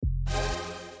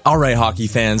All right, hockey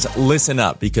fans, listen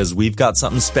up because we've got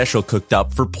something special cooked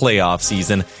up for playoff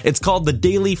season. It's called the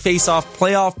Daily Face-Off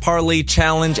Playoff Parlay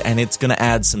Challenge, and it's going to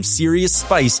add some serious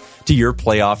spice to your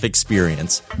playoff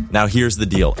experience. Now, here's the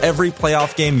deal. Every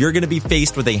playoff game, you're going to be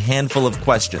faced with a handful of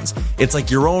questions. It's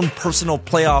like your own personal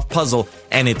playoff puzzle,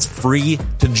 and it's free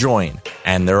to join.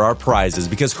 And there are prizes,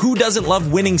 because who doesn't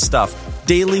love winning stuff?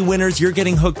 Daily winners, you're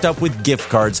getting hooked up with gift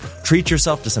cards. Treat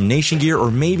yourself to some Nation gear or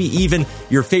maybe even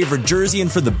your favorite jersey.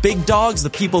 And for the big dogs, the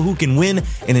people who can win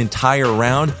an entire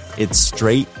round, it's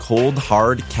straight, cold,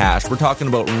 hard cash. We're talking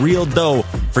about real dough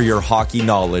for your hockey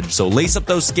knowledge. So lace up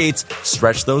those skates,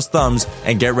 stretch those thumbs,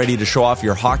 and get ready to show off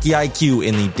your hockey IQ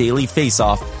in the Daily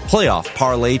Face-Off Playoff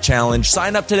Parlay Challenge.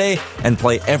 Sign up today and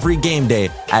play every game day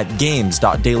at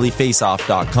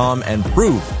games.dailyfaceoff.com and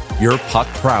prove your puck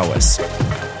prowess.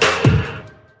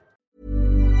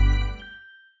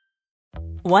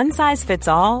 One size fits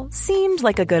all seemed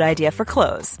like a good idea for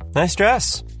clothes. Nice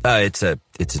dress. It's a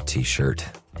t-shirt.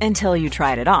 Until you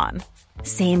tried it on.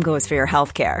 Same goes for your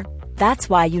healthcare.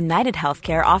 That's why United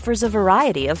Healthcare offers a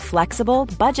variety of flexible,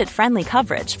 budget-friendly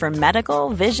coverage for medical,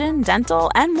 vision,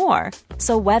 dental, and more.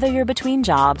 So whether you're between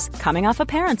jobs, coming off a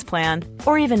parent's plan,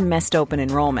 or even missed open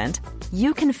enrollment,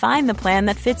 you can find the plan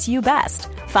that fits you best.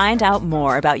 Find out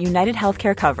more about United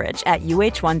Healthcare coverage at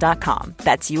uh1.com.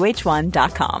 That's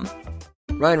uh1.com.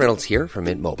 Ryan Reynolds here from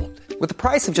Mint Mobile. With the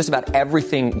price of just about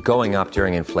everything going up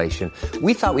during inflation,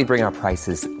 we thought we'd bring our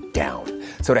prices down.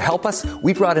 So to help us,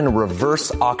 we brought in a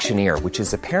reverse auctioneer, which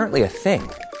is apparently a thing.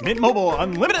 Mint Mobile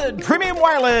Unlimited Premium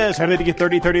Wireless. How to get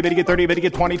 30, 30, bit to get 30, bit to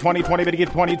get 20, 20, 20, bit to get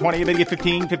 20, 20, bit to get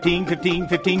 15, 15, 15,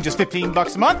 15, just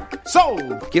 $15 a month?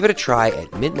 Sold! Give it a try at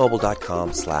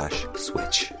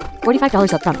mintmobile.com/switch.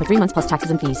 $45 up front for 3 months plus taxes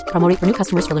and fees. Promo rate for new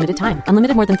customers for limited time.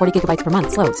 Unlimited more than 40 gigabytes per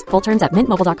month. Slows full terms at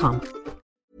mintmobile.com.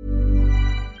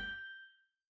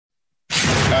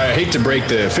 I hate to break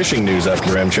the fishing news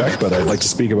after Remchuk, but I'd like to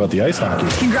speak about the ice hockey.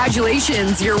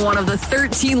 Congratulations, you're one of the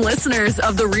 13 listeners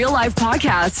of the Real Life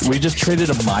Podcast. We just traded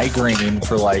a migraine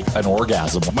for like an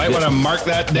orgasm. Might want to mark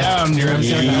that down.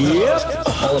 Yep.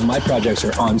 All of my projects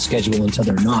are on schedule until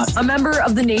they're not. A member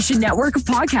of the Nation Network of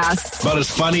Podcasts. About as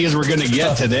funny as we're going to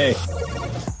get today.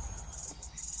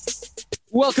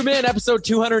 Welcome in, episode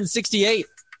 268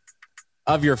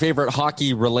 of your favorite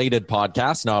hockey-related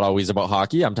podcast, not always about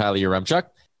hockey. I'm Tyler Yaremchuk.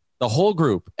 The whole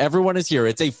group, everyone is here.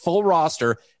 It's a full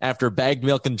roster after Bagged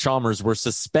Milk and Chalmers were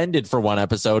suspended for one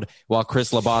episode while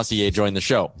Chris Labossiere joined the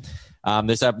show.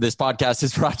 This podcast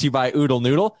is brought to you by Oodle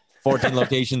Noodle, 14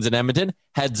 locations in Edmonton.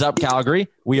 Heads up, Calgary.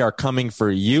 We are coming for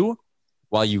you.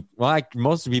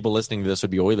 Most people listening to this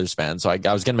would be Oilers fans, so I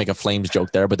was going to make a Flames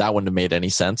joke there, but that wouldn't have made any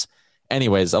sense.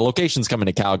 Anyways, a location's coming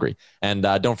to Calgary. And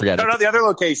don't forget. No, the other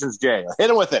locations, Jay.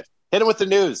 Hit him with it. Hit him with the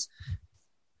news.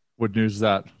 What news is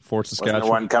that? Fort Saskatchewan? The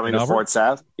one coming to Fort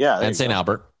Sask? Yeah. And St.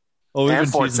 Albert. Oh, we've been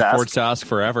Fort teasing Fort Sask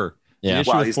forever. Yeah. The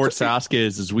issue with Fort Sask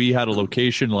is we had a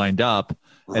location lined up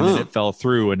and then it fell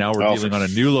through, and now we're dealing on a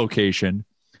new location.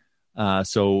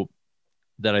 So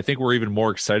that I think we're even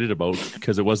more excited about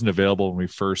because it wasn't available when we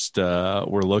first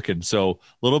were looking. So a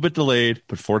little bit delayed,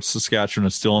 but Fort Saskatchewan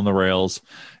is still on the rails.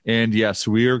 And yes,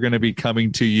 we are going to be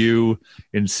coming to you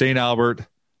in St. Albert,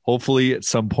 hopefully at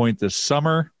some point this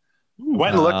summer.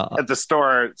 Went and looked at the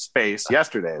store space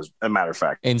yesterday, as a matter of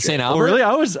fact. In St. Albert? Oh, really?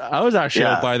 I was actually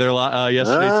out by there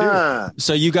yesterday too.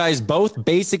 So you guys both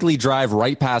basically drive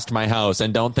right past my house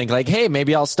and don't think like, hey,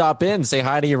 maybe I'll stop in, say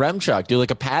hi to your Remchuk, do like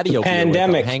a patio.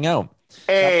 Pandemic. Hang out.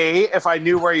 A, if I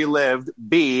knew where you lived.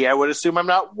 B, I would assume I'm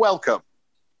not welcome.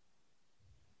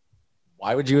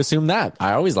 Why would you assume that?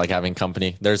 I always like having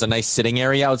company. There's a nice sitting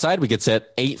area outside. We could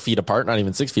sit 8 feet apart, not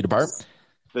even 6 feet apart.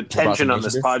 The tension on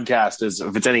this podcast is,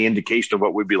 if it's any indication of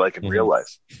what we'd be like in real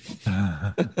life.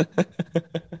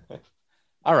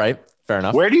 All right. Fair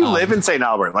enough. Where do you live in St.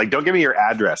 Albert? Like, don't give me your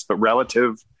address, but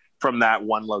relative from that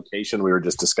one location we were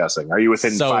just discussing. Are you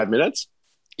within 5 minutes?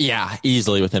 Yeah,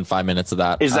 easily within 5 minutes of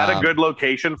that. Is that a good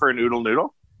location for an Oodle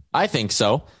Noodle? I think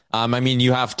so. I mean,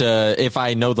 you have to, if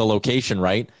I know the location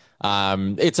right,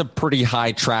 it's a pretty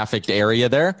high trafficked area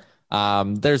there.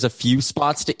 There's a few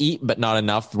spots to eat, but not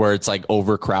enough where it's like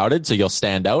overcrowded. So you'll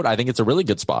stand out. I think it's a really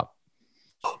good spot.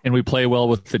 And we play well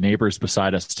with the neighbors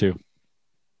beside us too.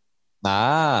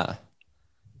 Yeah,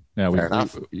 fair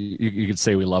enough. You could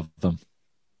say we love them.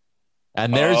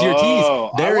 And there's your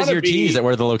tease. There's your tease at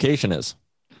where the location is.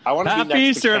 I want to be next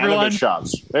Easter, to cannabis everyone.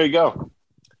 shops. There you go.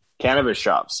 Cannabis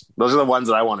shops. Those are the ones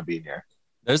that I want to be near.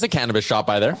 There's a cannabis shop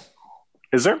by there.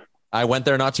 Is there? I went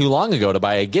there not too long ago to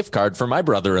buy a gift card for my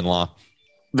brother-in-law.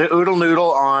 The Oodle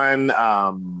Noodle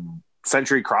on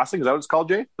Century Crossing. Is that what it's called,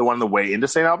 Jay? The one on the way into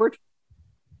St. Albert?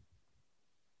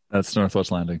 That's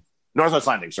Northwest Landing. Northwest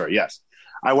Landing, sorry, yes.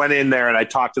 I went in there and I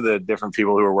talked to the different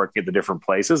people who were working at the different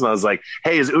places. And I was like,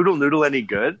 hey, is Oodle Noodle any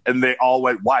good? And they all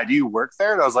went, why, do you work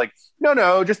there? And I was like,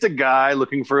 no, just a guy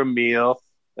looking for a meal.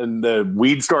 And the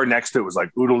weed store next to it was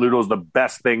like, Oodle Noodle is the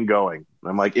best thing going.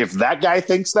 And I'm like, if that guy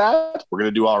thinks that, we're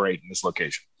going to do all right in this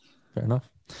location. Fair enough.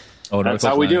 Oh, that's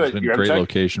how we do it. Great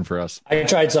location for us. I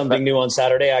tried something new on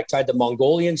Saturday. I tried the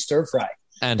Mongolian stir fry.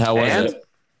 And how was it?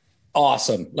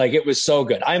 Awesome. Like, it was so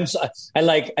good. I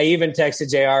even texted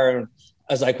JR and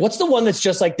I was like, what's the one that's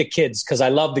just like the kids? Because I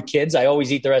love the kids. I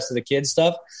always eat the rest of the kids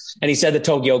stuff. And he said the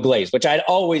Tokyo Glaze, which I'd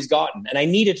always gotten. And I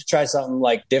needed to try something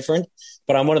like different.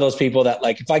 But I'm one of those people that,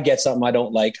 like, if I get something I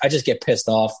don't like, I just get pissed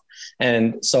off.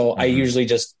 And so I usually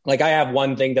just, like, I have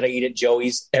one thing that I eat at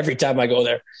Joey's every time I go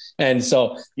there. And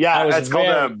so yeah, that's called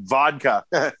a vodka.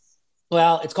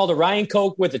 Well, it's called a Ryan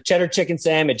Coke with a cheddar chicken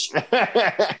sandwich.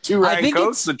 2 Ryan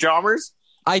Cokes, the Chalmers.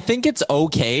 I think it's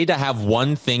okay to have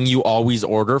one thing you always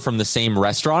order from the same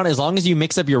restaurant as long as you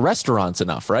mix up your restaurants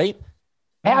enough, right?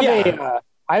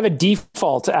 I have a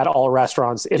default at all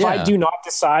restaurants. If I do not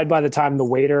decide by the time the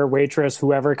waiter, waitress,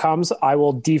 whoever comes, I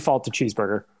will default to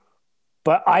cheeseburger.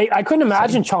 But I couldn't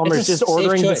imagine Chalmers just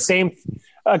ordering the same.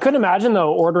 I couldn't imagine,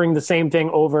 though, ordering the same thing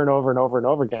over and over and over and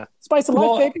over again. Spice of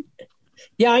life, baby.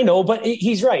 Yeah, I know, but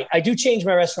he's right. I do change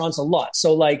my restaurants a lot.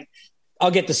 So, like, I'll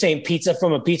get the same pizza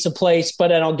from a pizza place, but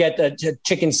then I'll get the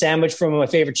chicken sandwich from my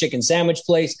favorite chicken sandwich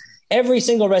place. Every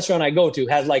single restaurant I go to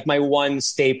has like my one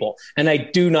staple, and I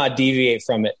do not deviate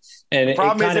from it. And the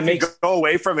problem is if you go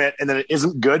away from it and then it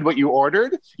isn't good what you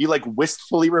ordered, you like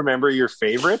wistfully remember your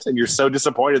favorite and you're so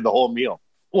disappointed the whole meal.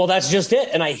 Well, that's just it.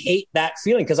 And I hate that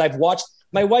feeling because I've watched,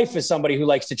 my wife is somebody who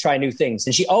likes to try new things.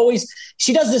 And she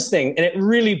does this thing and it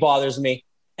really bothers me.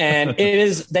 And it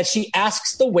is that she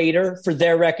asks the waiter for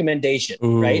their recommendation,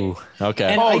 right?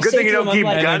 Okay. And good thing you don't keep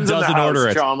guns in the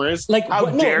house, Chalmers. Like, how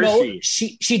dare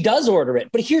she? She does order it.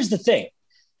 But here's the thing.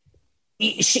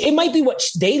 It might be what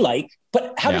they like,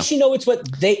 but how does she know it's what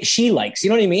she likes? You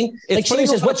know what I mean? It's like, putting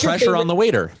she says, what's your pressure on the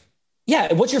waiter?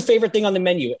 Yeah. What's your favorite thing on the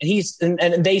menu?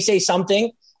 And they say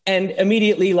something and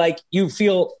immediately like you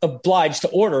feel obliged to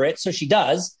order it. So she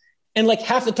does. And like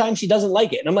half the time she doesn't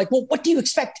like it. And I'm like, well, what do you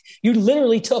expect? You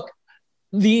literally took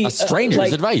a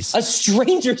stranger's advice. A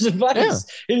stranger's advice.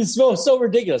 Yeah. It is so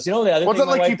ridiculous. You know, the other thing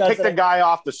like you picked the guy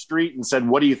off the street and said,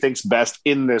 what do you think's best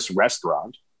in this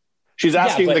restaurant? She's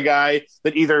asking the guy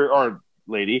that or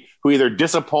lady who either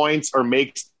disappoints or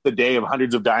makes the day of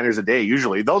hundreds of diners a day.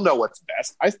 Usually they'll know what's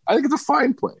best. I think it's a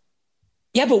fine play.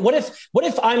 Yeah, but what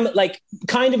if I'm like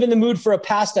kind of in the mood for a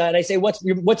pasta and I say, what's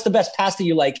the best pasta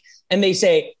you like? And they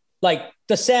say, like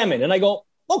the salmon. And I go,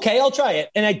 okay, I'll try it.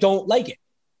 And I don't like it.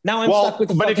 Now I'm stuck with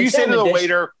the But if you say to the dish.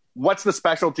 waiter, what's the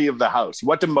specialty of the house?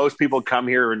 What do most people come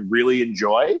here and really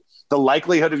enjoy? The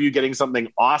likelihood of you getting something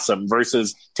awesome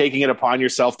versus taking it upon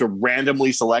yourself to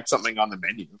randomly select something on the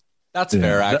menu. That's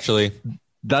fair, actually.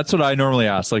 That's what I normally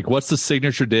ask. Like, what's the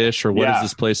signature dish or what is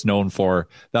this place known for?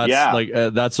 That's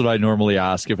that's what I normally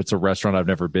ask if it's a restaurant I've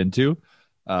never been to.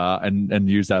 And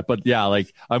use that. But yeah,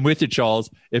 like I'm with you, Charles.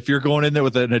 If you're going in there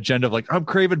with an agenda of like, I'm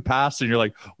craving pasta, and you're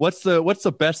like, what's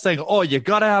the best thing? Oh, you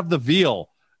gotta have the veal.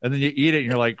 And then you eat it and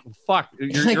you're like, fuck,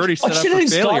 you're already set up for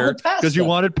failure because you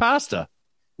wanted pasta.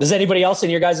 Does anybody else in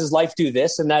your guys' life do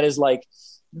this? And that is like,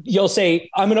 you'll say,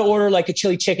 I'm going to order like a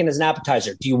chili chicken as an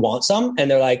appetizer. Do you want some?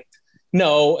 And they're like,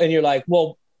 no. And you're like,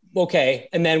 well, okay.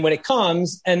 And then when it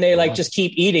comes and they like just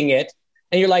keep eating it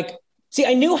and you're like, see,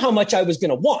 I knew how much I was going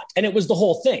to want and it was the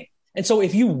whole thing. And so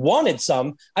if you wanted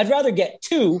some, I'd rather get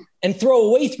 2 and throw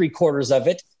away 3/4 of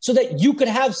it so that you could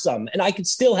have some and I could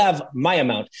still have my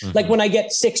amount. Mm-hmm. Like when I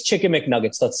get 6 chicken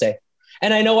McNuggets, let's say,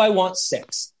 and I know I want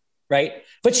 6, right?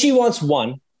 But she wants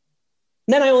 1.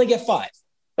 And then I only get 5.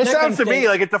 It sounds to me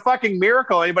like it's a fucking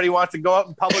miracle anybody wants to go out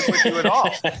in public with you at all.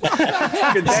 You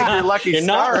can thank your lucky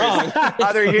stars.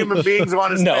 Other human beings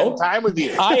want to spend time with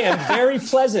you. I am very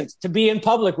pleasant to be in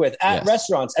public with at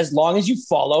restaurants as long as you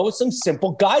follow some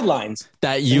simple guidelines.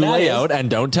 That you lay out and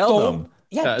don't tell them.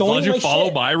 Yeah, as long as you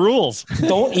follow my rules.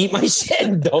 Don't eat my shit.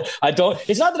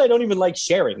 It's not that I don't even like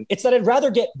sharing. It's that I'd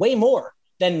rather get way more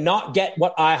than not get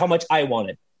how much I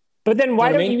wanted. But then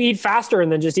why don't you eat faster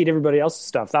and then just eat everybody else's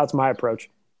stuff? That's my approach.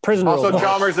 Prison also, rules.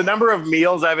 Chalmers, the number of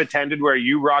meals I've attended where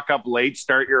you rock up late,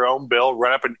 start your own bill,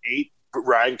 run up an 8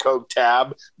 Ryan Coke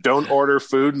tab, don't order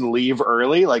food and leave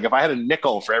early. Like if I had a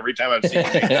nickel for every time I've seen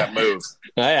you make that move.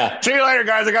 See you later,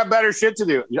 guys. I got better shit to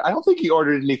do. I don't think he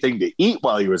ordered anything to eat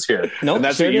while he was here. Nope, and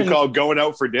that's what you call going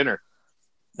out for dinner.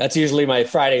 That's usually my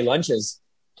Friday lunches.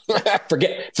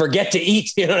 Forget to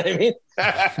eat. You know what I mean?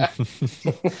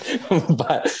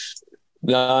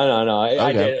 No.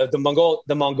 I did.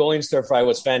 The Mongolian stir fry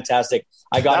was fantastic.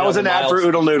 I got that was an ad for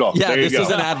Oodle Noodle. Yeah, this is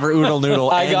an ad for Oodle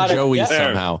Noodle and Joey's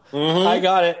somehow. Mm-hmm. I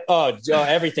got it. Oh,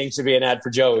 everything should be an ad for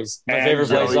Joey's. My favorite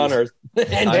place on earth.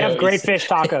 And they have great fish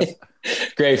tacos.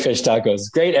 Great fish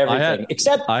tacos. Great everything.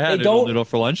 Except I had Oodle Noodle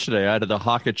for lunch today. I had the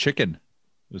Hakka chicken.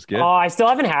 It was good. Oh, I still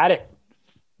haven't had it.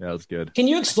 Yeah, it was good. Can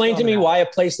you explain to me why a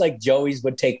place like Joey's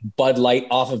would take Bud Light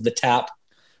off of the tap?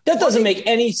 That doesn't make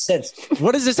any sense.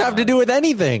 What does this have to do with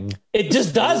anything? It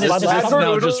just does. It's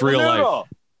just real life.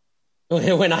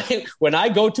 When I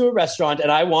go to a restaurant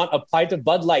and I want a pint of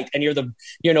Bud Light, and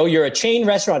you're a chain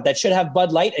restaurant that should have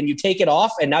Bud Light, and you take it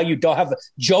off, and now you don't have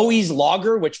Joey's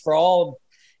Lager, which for all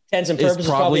intents and purposes is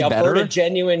probably Alberta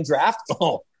genuine draft.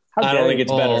 Oh, I don't think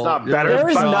it's better. It's not better. There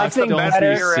is nothing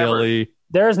better. Silly.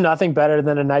 There is nothing better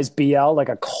than a nice BL, like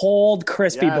a cold,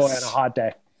 crispy boy on a hot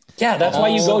day. Yeah, that's why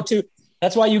you go to.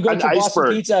 That's why you go to Boston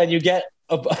iceberg. Pizza and you get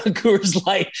a Coors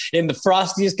Light in the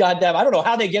frostiest goddamn. I don't know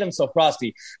how they get them so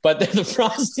frosty, but they're the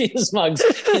frostiest mugs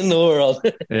in the world.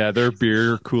 Yeah, their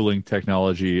beer cooling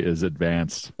technology is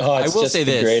advanced. Oh, I will say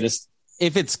this: greatest.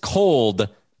 If it's cold,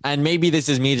 and maybe this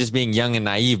is me just being young and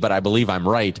naive, but I believe I'm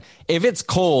right. If it's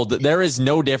cold, there is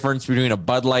no difference between a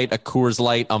Bud Light, a Coors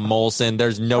Light, a Molson.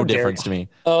 There's no difference to me.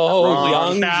 Oh,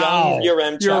 young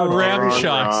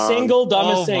Yaremchuk. Single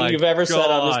dumbest thing you've ever said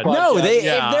on this podcast. No,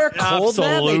 if they're cold,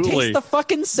 man, they taste the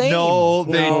fucking same. No,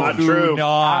 not true.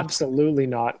 Not. Absolutely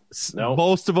not. No.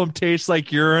 Most of them taste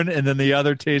like urine, and then the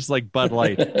other tastes like Bud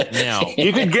Light. No.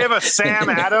 You could give a Sam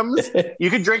Adams.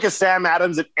 You could drink a Sam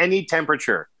Adams at any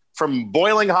temperature, from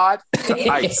boiling hot to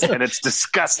ice, and it's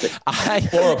disgusting.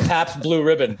 Or a Pabst Blue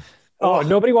Ribbon. Oh,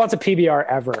 nobody wants a PBR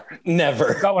ever.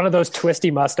 Never. Got one of those twisty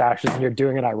mustaches, and you're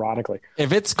doing it ironically.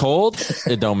 If it's cold,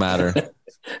 it don't matter.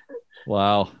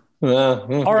 Wow.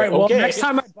 All right. Well, next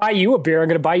time I buy you a beer, I'm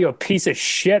going to buy you a piece of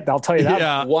shit. I'll tell you that.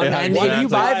 Yeah. And if you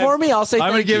buy it for me, I'll say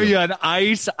I'm going thank to give you. you an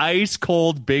ice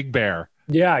cold Big Bear.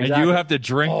 Yeah, exactly. And you have to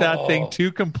drink that thing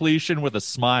to completion with a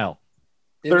smile.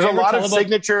 There's a lot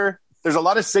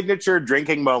of signature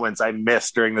drinking moments I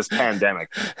missed during this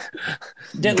pandemic.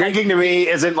 Drinking to me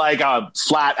isn't like a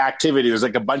flat activity. There's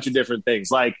like a bunch of different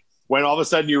things. Like when all of a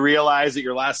sudden you realize that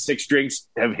your last 6 drinks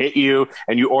have hit you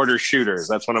and you order shooters.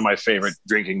 That's one of my favorite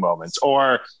drinking moments.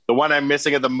 Or the one I'm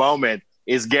missing at the moment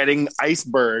is getting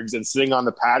icebergs and sitting on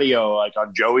the patio, like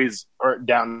on Joey's or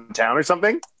downtown or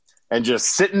something, and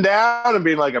just sitting down and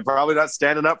being like, I'm probably not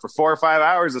standing up for 4 or 5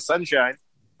 hours of sunshine.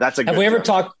 That's a good Have we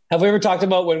ever talked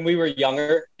about when we were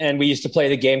younger and we used to play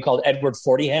the game called Edward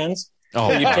 40 Hands?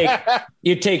 Oh,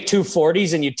 you'd take 2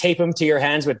 40s and you tape them to your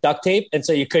hands with duct tape, and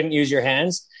so you couldn't use your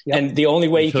hands. Yep. And the only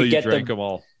way you could get them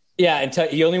all. Yeah,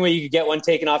 the only way you could get one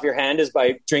taken off your hand is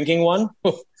by drinking one.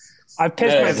 I've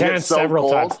pissed my pants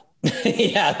several times.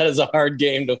 Yeah, that is a hard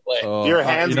game to play. Your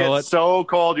hands get so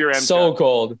cold. So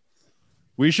cold.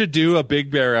 We should do a Big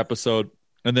Bear episode.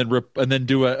 And then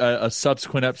do a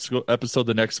subsequent episode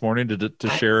the next morning to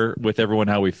share with everyone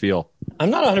how we feel.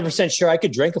 I'm not 100% sure I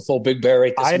could drink a full Big Bear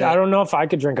right this minute. I don't know if I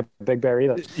could drink a Big Bear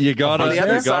either. You gotta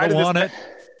want it.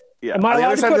 Yeah. Am I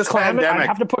allowed to put clam in it? I'd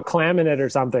have to put clam in it or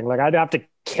something. Like I'd have to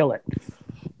kill it.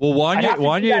 Well,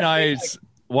 Wanya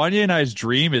and I's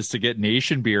dream is to get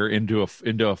Nation beer into a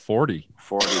 40.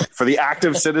 40 for the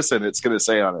active citizen. It's going to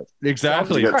say on it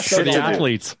exactly for the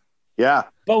athletes. Yeah.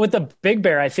 But with the Big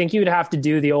Bear, I think you'd have to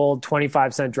do the old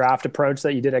 25-cent draft approach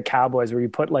that you did at Cowboys where you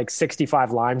put like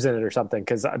 65 limes in it or something,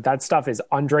 because that stuff is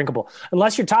undrinkable.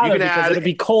 Unless you're Tyler, because it'd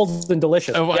be cold and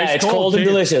delicious. It's cold and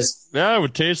delicious. Yeah, it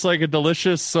would taste like a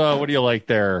delicious, what do you like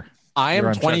there? I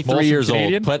am 23 years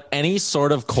old. Put any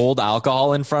sort of cold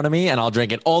alcohol in front of me and I'll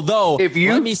drink it. Although, let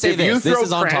me say this. This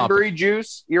is on cranberry topic.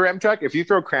 juice, if you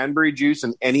throw cranberry juice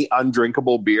in any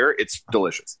undrinkable beer, it's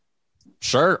delicious.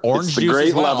 Sure, orange juice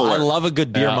as well. I love a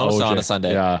good beer mimosa on a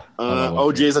Sunday. Yeah,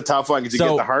 OJ is a tough one because you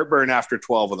get the heartburn after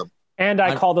 12 of them. And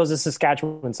I call those a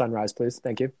Saskatchewan Sunrise, please.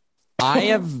 Thank you.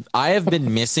 I have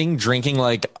been missing drinking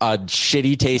like a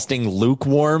shitty tasting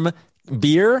lukewarm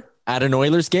beer at an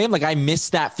Oilers game. Like I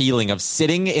miss that feeling of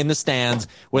sitting in the stands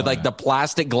with like the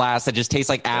plastic glass that just tastes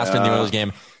like ass in the Oilers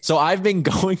game. So I've been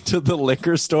going to the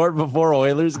liquor store before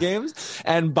Oilers games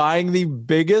and buying the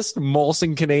biggest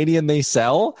Molson Canadian they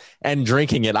sell and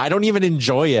drinking it. I don't even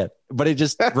enjoy it, but it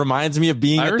just reminds me of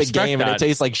being at the game and it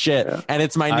tastes like shit. Yeah. And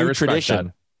it's my new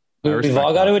tradition. We've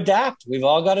all got to adapt.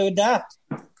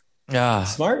 Yeah.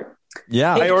 Smart.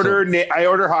 Yeah. I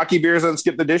order hockey beers and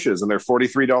skip the dishes, and they're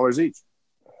 $43 each.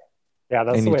 Yeah,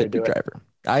 that's the way to do it.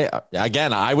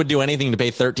 I would do anything to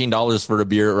pay $13 for a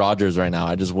beer at Rogers right now.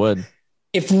 I just would.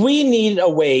 if we need a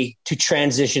way to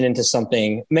transition into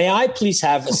something, may I please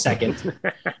have a second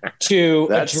to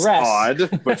That's address?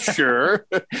 Odd, but sure.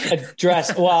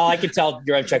 Well, I could tell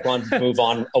Yaremchuk wanted to move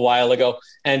on a while ago,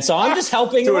 and so I'm just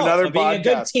helping To him another out, being a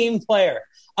good podcast. team player.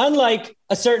 Unlike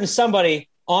a certain somebody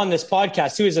on this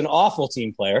podcast who is an awful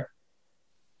team player,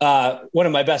 one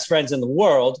of my best friends in the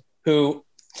world, who,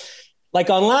 like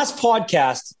on last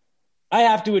podcast, I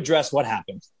have to address what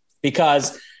happened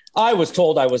because I was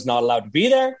told I was not allowed to be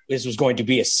there. This was going to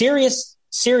be a serious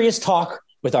talk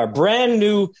with our brand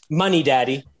new Money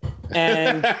Daddy.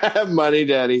 And Money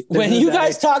Daddy. When you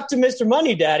guys talked to Mr.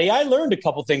 Money Daddy, I learned a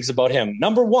couple things about him.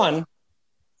 Number one,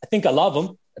 I think I love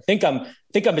him. I think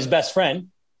I'm his best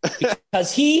friend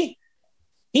because he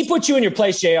put you in your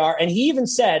place, JR, and he even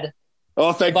said,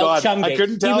 "Oh, thank God!" Chumgate. I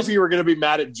couldn't tell if you were going to be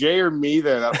mad at Jay or me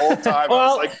there that whole time. I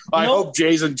was like, I hope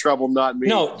Jay's in trouble, not me.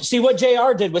 No, see what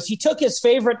JR did was he took his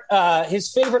favorite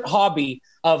hobby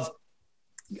of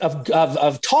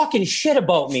talking shit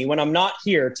about me when I'm not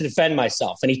here to defend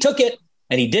myself, and he took it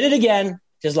and he did it again,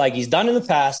 just like he's done in the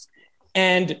past.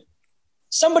 And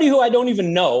somebody who I don't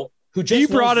even know who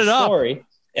just brought it up. Story,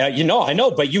 I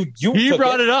know, but you he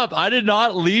brought it up. I did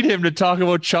not lead him to talk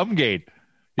about Chumgate.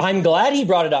 I'm glad he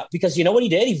brought it up because you know what he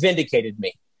did? He vindicated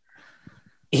me.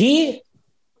 He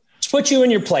put you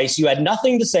in your place. You had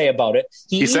nothing to say about it.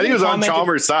 He said he was on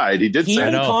Chalmers' side. He did say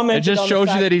that. It just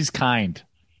shows you that he's kind.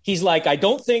 He's like, I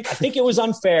think it was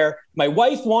unfair. My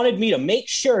wife wanted me to make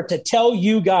sure to tell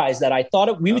you guys that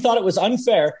we thought it was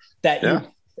unfair that you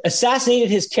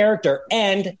assassinated his character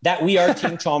and that we are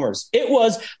Team Chalmers.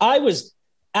 I was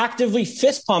actively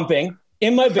fist pumping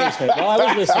in my basement while I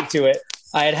was listening to it.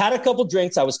 I had a couple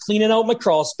drinks. I was cleaning out my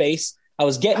crawl space. I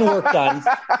was getting work done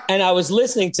and I was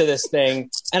listening to this thing.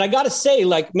 And I got to say,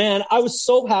 like, man, I was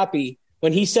so happy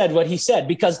when he said what he said,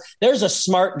 because there's a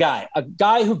smart guy, a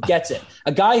guy who gets it,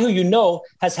 a guy who,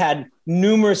 has had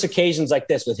numerous occasions like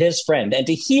this with his friend. And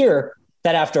to hear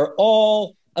that after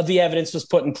all of the evidence was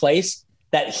put in place,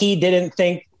 that he didn't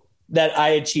think that I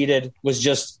had cheated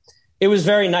it was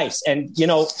very nice. And,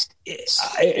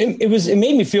 it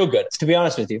made me feel good, to be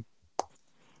honest with you.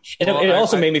 It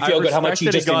also made me feel good how much he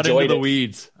just enjoyed the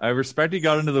weeds. I respect he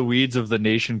got into the weeds of the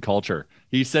nation culture.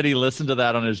 He said he listened to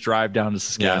that on his drive down to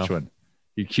Saskatchewan.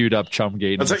 He queued up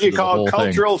Chumgate. That's what you call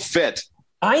cultural fit.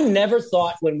 I never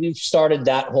thought when we started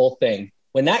that whole thing,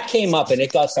 when that came up and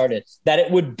it got started, that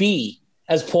it would be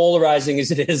as polarizing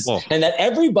as it is, and that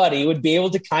everybody would be able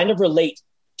to kind of relate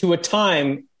to a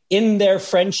time in their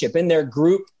friendship, in their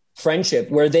group friendship,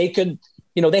 where they could,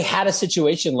 they had a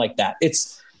situation like that.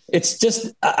 It's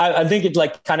just, I think it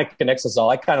like kind of connects us all.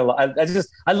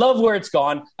 I love where it's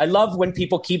gone. I love when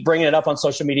people keep bringing it up on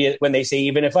social media when they say,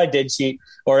 even if I did cheat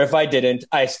or if I didn't,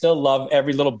 I still love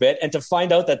every little bit. And to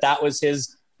find out that was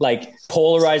his like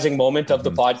polarizing moment of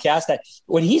the podcast, that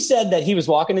when he said that he was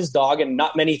walking his dog and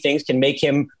not many things can make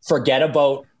him forget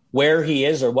about where he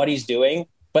is or what he's doing.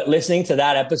 But listening to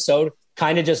that episode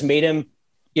kind of just made him,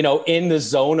 in the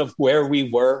zone of where we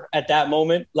were at that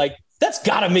moment. Like, that's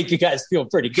got to make you guys feel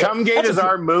pretty good. Chumgate is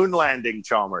our moon landing,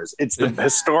 Chalmers. It's the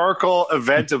historical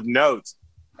event of note.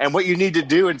 And what you need to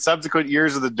do in subsequent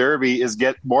years of the Derby is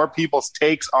get more people's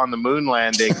takes on the moon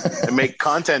landing and make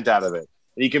content out of it.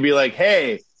 And you can be like,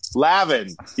 hey,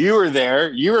 Lavin, you were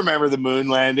there. You remember the moon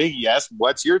landing. Yes.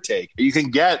 What's your take? You can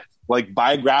get like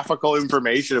biographical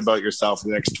information about yourself for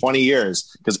the next 20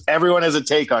 years because everyone has a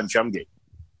take on Chumgate.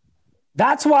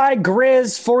 That's why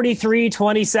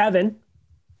Grizz4327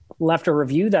 left a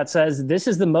review that says, this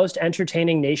is the most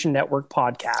entertaining Nation Network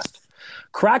podcast.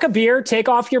 Crack a beer, take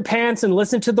off your pants, and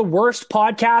listen to the worst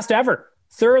podcast ever.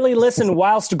 Thoroughly listen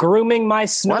whilst grooming my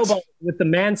snowball with the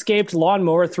Manscaped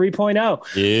Lawnmower 3.0.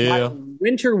 Yeah. My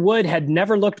winter wood had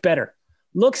never looked better.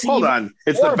 Hold on.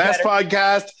 It's the best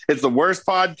podcast. It's the worst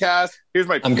podcast. Here's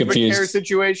my pubic hair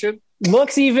situation.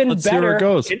 Looks even Let's see where better it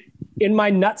goes. in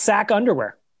my nutsack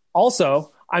underwear.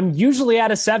 Also, I'm usually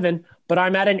at a 7, but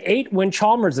I'm at an 8 when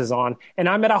Chalmers is on, and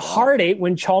I'm at a hard 8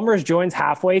 when Chalmers joins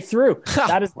halfway through.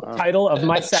 That is the title of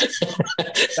my set.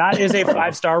 That is a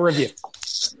 5-star review.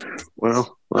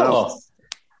 Well,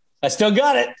 I still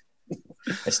got it.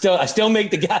 I still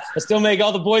make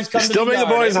all the boys come. Still make the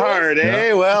boys hard, eh?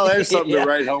 Yeah. Well, there's something to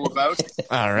write home about.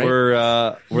 All right,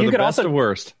 we're the best and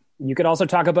worst. You could also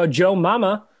talk about Joe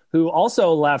Mama, who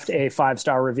also left a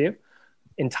 5-star review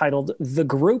entitled "The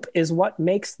Group is What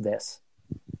Makes This."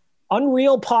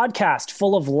 Unreal podcast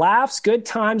full of laughs, good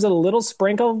times, and a little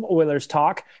sprinkle of Oilers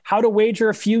talk. How to wager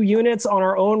a few units on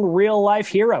our own real life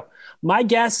hero. My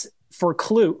guess for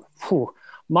Clue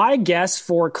My guess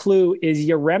for clue is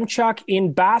Yaremchuk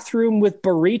in bathroom with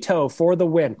burrito for the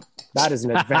win. That is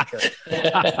an adventure.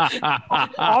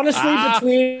 Honestly,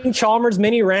 between Chalmers'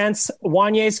 mini rants,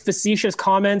 Wanye's facetious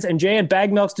comments, and Jay and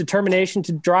Bagmilk's determination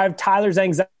to drive Tyler's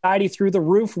anxiety through the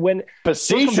roof when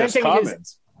facetious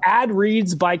comments. His ad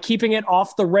reads by keeping it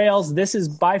off the rails, this is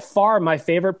by far my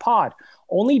favorite pod.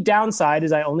 Only downside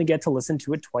is I only get to listen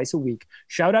to it twice a week.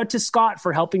 Shout out to Scott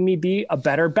for helping me be a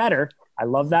better. I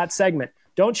love that segment.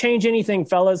 Don't change anything,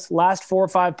 fellas. Last 4 or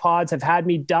 5 pods have had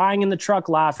me dying in the truck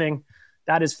laughing.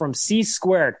 That is from C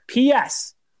Squared.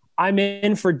 P.S. I'm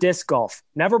in for disc golf.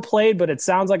 Never played, but it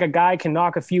sounds like a guy can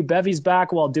knock a few bevies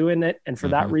back while doing it, and for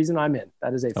that reason, I'm in.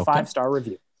 That is a 5-star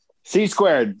review. C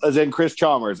Squared, as in Chris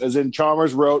Chalmers, as in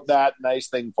Chalmers wrote that nice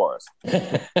thing for us.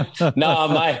 No,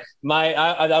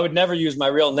 I would never use my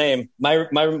real name.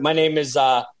 My name is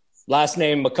last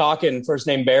name McCocken, first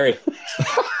name Barry.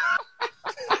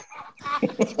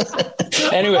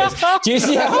 Anyways, do you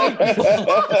see how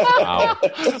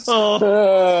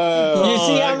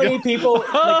many people,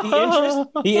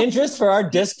 like the interest for our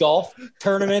disc golf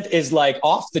tournament is like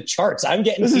off the charts. I'm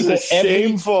getting this people is a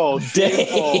shameful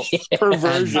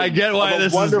perversion. I get why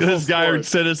this guy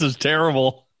said this is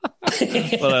terrible. But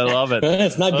I love it.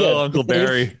 It's not good. Uncle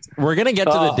Barry. We're going to get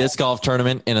to the disc golf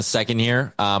tournament in a second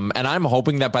here. And I'm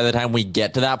hoping that by the time we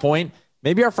get to that point,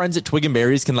 maybe our friends at Twig and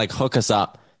Berries can like hook us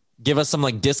up, give us some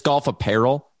like disc golf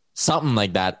apparel, something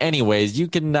like that. Anyways, you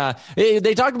can,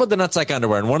 they talked about the Nutsack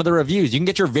underwear in one of the reviews. You can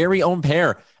get your very own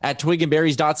pair at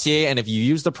twigandberries.ca. And if you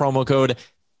use the promo code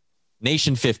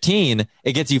Nation15,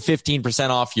 it gets you 15%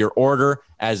 off your order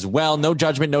as well. No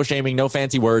judgment, no shaming, no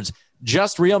fancy words.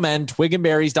 Just real men,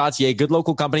 twigandberries.ca, good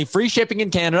local company, free shipping in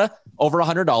Canada, over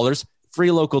 $100, free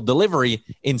local delivery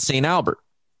in St. Albert.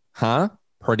 Huh?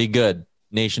 Pretty good.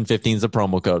 Nation15 is the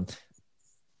promo code.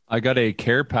 I got a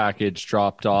care package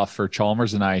dropped off for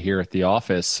Chalmers and I here at the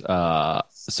office.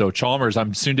 So Chalmers,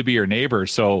 I'm soon to be your neighbor.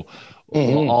 So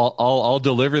I'll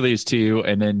deliver these to you,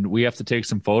 and then we have to take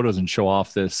some photos and show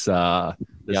off this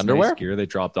underwear nice gear they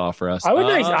dropped off for us.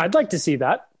 I'd like to see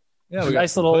that. Yeah, we got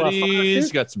nice little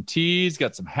hoodies, got some tees,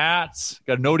 got some hats,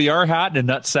 got an ODR hat and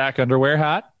a Nutsack underwear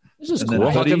hat. This is cool.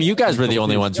 How come you guys were the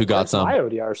only ones who got some? My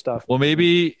ODR stuff. Well,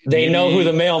 maybe know who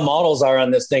the male models are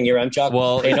on this thing, Yaremchuk.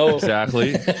 Well, they know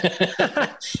exactly.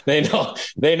 they know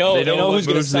who's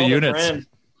going to sell the units. brand.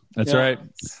 That's right.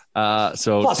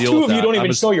 So plus, two of you don't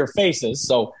even show your faces,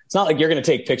 so it's not like you're going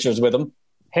to take pictures with them.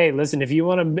 Hey, listen, if you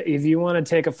want to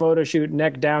take a photo shoot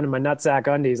neck down in my Nutsack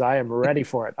undies, I am ready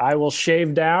for it. I will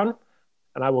shave down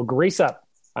and I will grease up.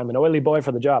 I'm an oily boy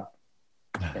for the job.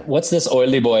 What's this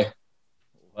oily boy?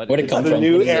 Where'd it come from? The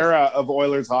new era of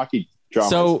Oilers hockey. Dramas.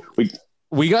 So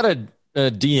we got a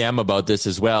DM about this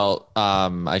as well.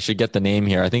 I should get the name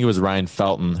here. I think it was Ryan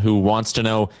Felton who wants to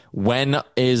know, when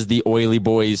is the Oily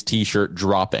Boys t-shirt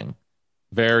dropping?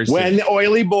 Very soon. When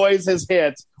Oily Boys has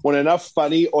hit, when enough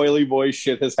funny Oily Boys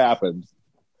shit has happened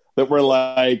that we're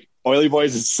like, Oily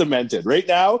Boys is cemented. Right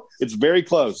now, it's very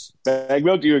close.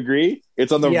 Bagmilk, do you agree?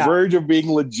 It's on the verge of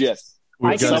being legit.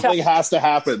 Something has to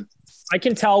happen. I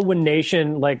can tell when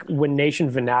Nation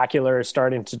vernacular is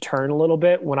starting to turn a little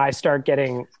bit, when I start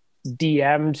getting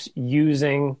DM'd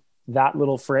using that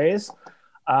little phrase.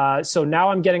 So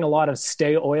now I'm getting a lot of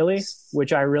stay oily,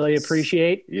 which I really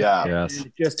appreciate. Yeah. Yes.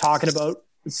 Just talking about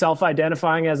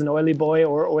self-identifying as an oily boy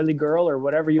or oily girl or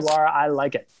whatever you are. I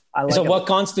like it. So what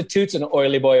constitutes an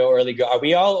oily boy or oily girl? Are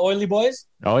we all oily boys?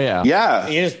 Oh, yeah. Yeah.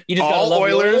 You just gotta love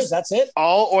Oilers. That's it?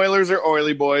 All Oilers are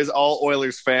oily boys. All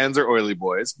Oilers fans are oily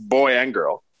boys, boy and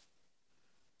girl.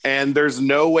 And there's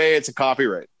no way it's a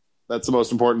copyright. That's the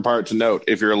most important part to note.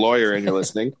 If you're a lawyer and you're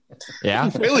listening.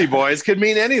 Yeah. Oily boys could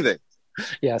mean anything.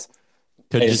 Yes.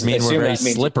 Could just mean we're very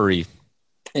slippery.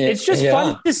 It's just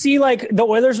fun to see, like, the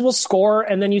Oilers will score,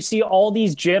 and then you see all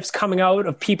these GIFs coming out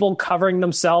of people covering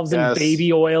themselves in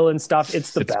baby oil and stuff.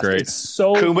 It's the best. Great. It's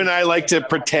so. Koom and I like to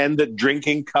pretend that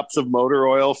drinking cups of motor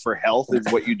oil for health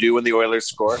is what you do when the Oilers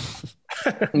score.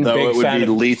 Though it would be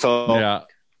lethal. Yeah.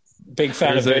 Big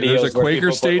fan of videos. There's a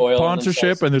Quaker State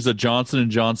sponsorship, and there's a Johnson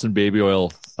 & Johnson baby oil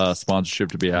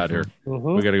sponsorship to be had here.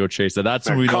 Mm-hmm. We got to go chase that. That's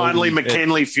a Conley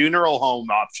McKinley funeral home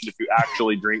option if you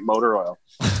actually drink motor oil.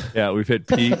 Yeah, we've hit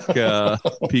peak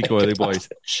oily boys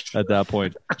at that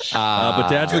point. But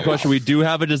to answer the question, we do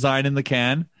have a design in the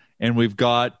can, and we've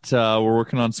got we're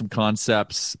working on some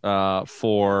concepts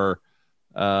for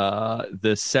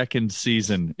the second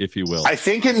season, if you will. I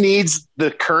think it needs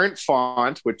the current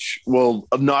font, which will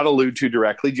not allude to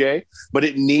directly, Jay, but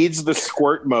it needs the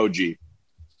squirt emoji.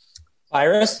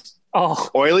 Iris? Oh,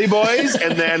 oily boys,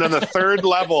 and then on the third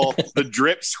level, the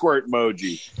drip squirt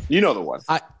emoji. You know the one.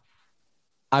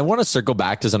 I want to circle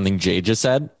back to something Jay just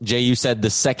said. Jay, you said the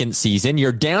second season.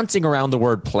 You're dancing around the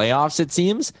word playoffs, it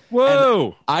seems. Whoa.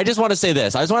 And I just want to say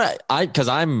this. Because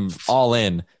I'm all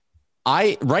in.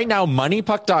 Right now,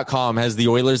 moneypuck.com has the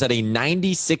Oilers at a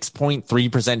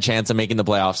 96.3% chance of making the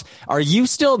playoffs. Are you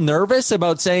still nervous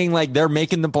about saying like they're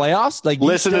making the playoffs? Like,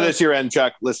 listen to this here, and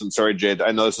Chuck. Listen, sorry, Jade.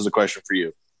 I know this is a question for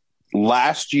you.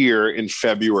 Last year in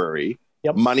February,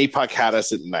 Money Puck had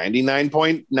us at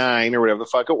 99.9 or whatever the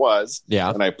fuck it was. Yeah.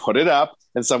 And I put it up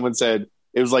and someone said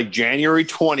it was like January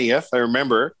 20th. I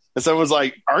remember. And someone was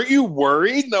like, aren't you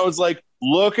worried? And I was like,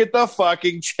 look at the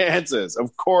fucking chances.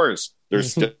 Of course,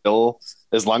 there's still,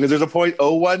 as long as there's a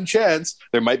 0.01 chance,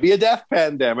 there might be a death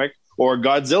pandemic or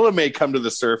Godzilla may come to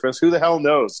the surface. Who the hell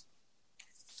knows?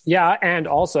 Yeah. And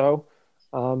also,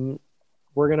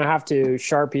 we're going to have to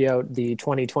Sharpie out the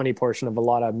 2020 portion of a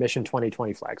lot of Mission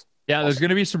 2020 flags. Yeah, there's going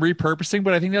to be some repurposing,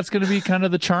 but I think that's going to be kind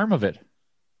of the charm of it.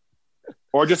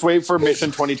 Or just wait for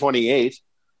Mission 2028,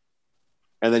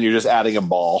 and then you're just adding a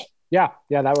ball. Yeah,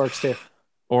 that works too.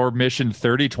 Or Mission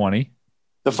 3020.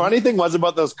 The funny thing was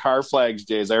about those car flags,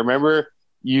 Jays, I remember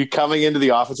you coming into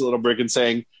the office at Little Brick and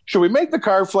saying, should we make the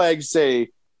car flags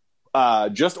say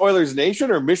just Oilers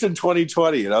Nation or Mission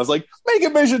 2020? And I was like, make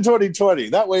it Mission 2020.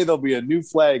 That way there'll be a new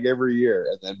flag every year.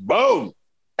 And then boom,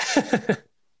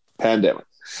 pandemic.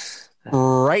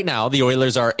 Right now, the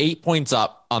Oilers are 8 points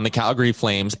up on the Calgary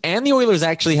Flames, and the Oilers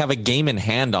actually have a game in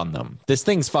hand on them. This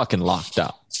thing's fucking locked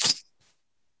up.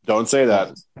 Don't say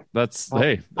that.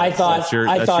 I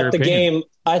thought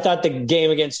the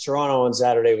game against Toronto on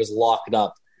Saturday was locked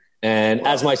up. And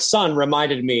as my son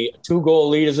reminded me, 2-goal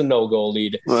lead is a no-goal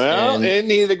lead. Well,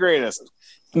 isn't he the greatest?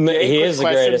 He is the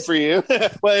greatest. For you.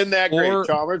 Well, isn't that great,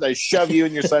 Chalmers? I shove you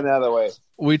and your son out of the way.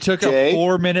 We took a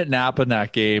 4-minute nap in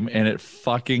that game, and it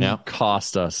fucking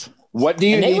cost us. What do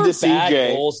you need to see,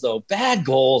 Jay? Goals, though. Bad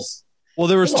goals. Well,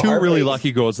 there was 2 really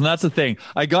lucky goals, and that's the thing.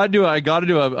 I got to do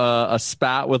a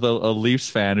spat with a Leafs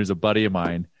fan who's a buddy of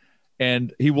mine,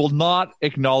 and he will not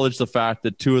acknowledge the fact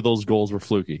that 2 of those goals were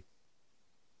fluky.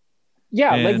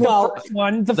 Yeah, and the first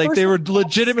one. They were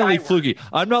legitimately fluky.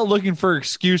 I'm not looking for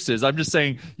excuses. I'm just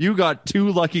saying you got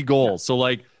 2 lucky goals.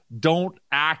 So, don't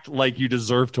act like you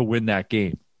deserve to win that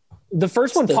game. The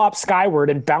first one popped skyward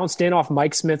and bounced in off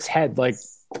Mike Smith's head.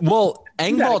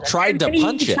 Engvall tried to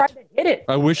punch it. Tried to hit it.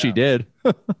 I wish he did.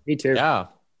 Me too. Yeah.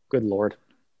 Good Lord.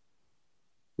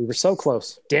 We were so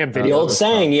close. Damn video. The old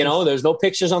saying, there's no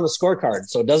pictures on the scorecard,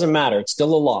 so it doesn't matter. It's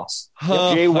still a loss.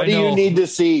 Jay, what do you need to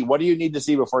see? What do you need to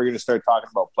see before you're going to start talking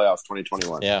about playoffs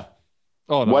 2021? Yeah.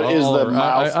 Oh, no, what is the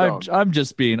milestone? I'm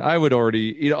just being. I would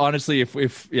already. Honestly,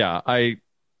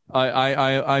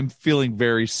 I'm feeling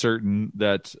very certain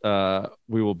that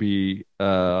we will be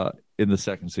in the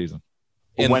second season.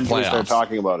 When can we start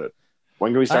talking about it?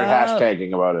 When can we start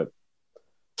hashtagging about it?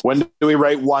 When do we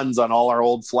write ones on all our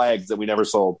old flags that we never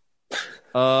sold?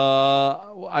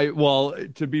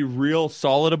 To be real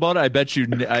solid about it, I bet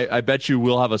you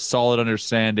we'll have a solid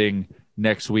understanding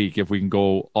next week if we can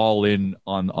go all in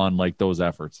on those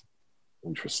efforts.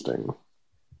 Interesting.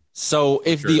 So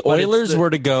if the Oilers were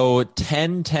to go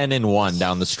 10-10-1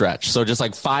 down the stretch, so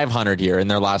just 500 here in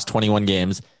their last 21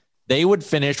 games, they would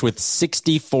finish with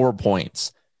 64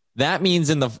 points. That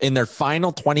means in their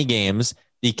final 20 games,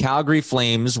 the Calgary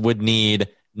Flames would need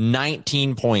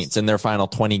 19 points in their final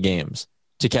 20 games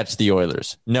to catch the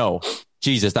Oilers. No,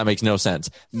 Jesus, that makes no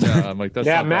sense. Yeah, I'm like, that's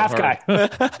math guy.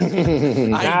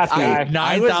 Math guy.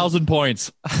 9,000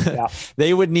 points. Yeah.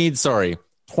 They would need 29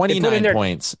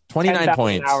 points. 29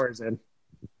 points. Hours in.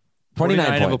 29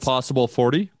 points of a possible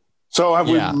 40. So are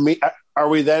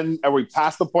we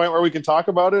past the point where we can talk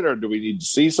about it, or do we need to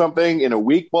see something in a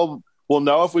week? We'll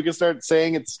know if we can start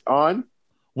saying it's on.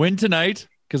 Win tonight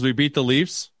because we beat the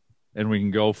Leafs, and we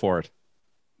can go for it.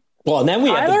 Well, and then we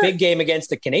have the big game against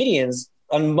the Canadians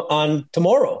on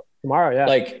tomorrow. Tomorrow,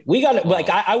 yeah. We got it.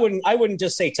 I wouldn't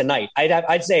just say tonight.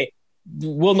 I'd say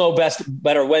we'll know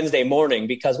better Wednesday morning,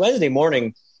 because Wednesday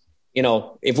morning,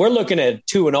 if we're looking at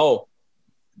 2-0,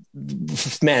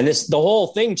 man, the whole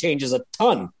thing changes a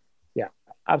ton.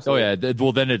 Absolutely. Oh yeah.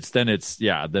 Well, then it's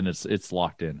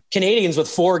locked in. Canadians with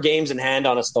 4 games in hand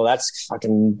on us, though, that's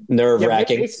fucking nerve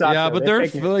wracking. But they're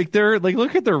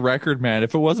look at their record, man.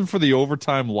 If it wasn't for the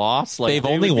overtime loss, they've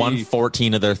only won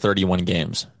 14 of their 31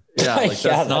 games. Yeah, that's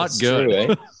not good.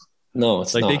 True, eh? No,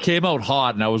 it's not. They came out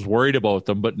hot, and I was worried about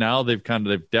them, but now they've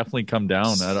definitely come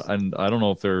down, and I don't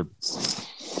know if they're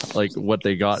what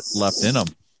they got left in them.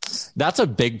 That's a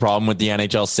big problem with the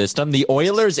NHL system. The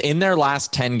Oilers in their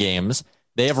last 10 games.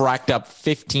 They have racked up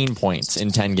 15 points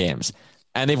in 10 games,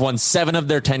 and they've won 7 of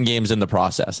their 10 games in the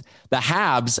process. The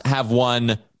Habs have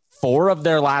won 4 of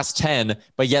their last 10,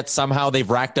 but yet somehow they've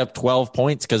racked up 12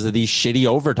 points because of these shitty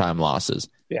overtime losses.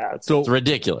 Yeah, it's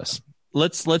ridiculous.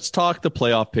 Let's talk the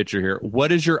playoff picture here.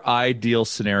 What is your ideal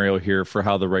scenario here for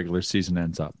how the regular season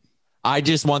ends up? I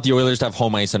just want the Oilers to have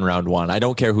home ice in round 1. I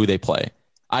don't care who they play.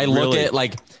 I look at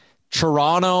like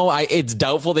Toronto. It's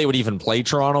doubtful they would even play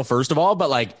Toronto, first of all, but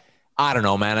like, I don't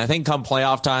know, man. I think come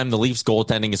playoff time, the Leafs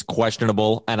goaltending is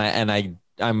questionable, and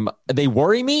they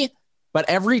worry me, but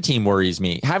every team worries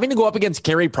me. Having to go up against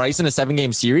Carey Price in a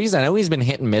 7-game series, I know he's been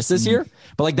hit and miss this year,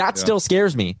 but like that still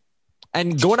scares me.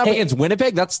 And going up against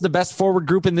Winnipeg, that's the best forward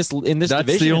group in this division.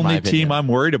 That's the only team I'm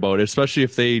worried about, especially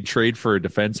if they trade for a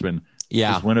defenseman.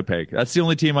 Yeah, Winnipeg. That's the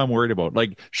only team I'm worried about.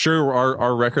 Like, sure,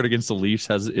 our record against the Leafs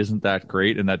isn't that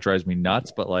great, and that drives me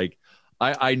nuts. But like,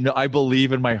 I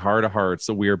believe in my heart of hearts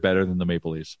that we are better than the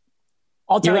Maple Leafs.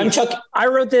 I'll tell you, Chuck, I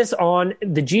wrote this on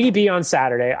the GDB on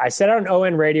Saturday. I said it on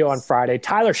ON Radio on Friday.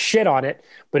 Tyler shit on it,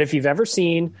 but if you've ever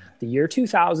seen the year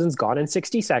 2000's Gone in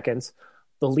 60 Seconds,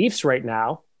 the Leafs right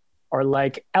now are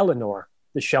like Eleanor,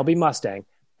 the Shelby Mustang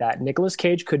that Nicolas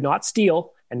Cage could not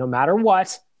steal, and no matter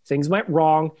what, things went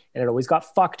wrong, and it always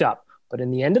got fucked up. But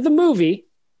in the end of the movie,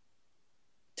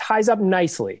 ties up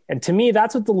nicely. And to me,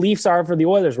 that's what the Leafs are for the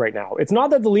Oilers right now. It's not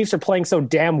that the Leafs are playing so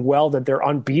damn well that they're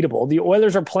unbeatable. The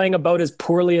Oilers are playing about as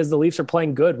poorly as the Leafs are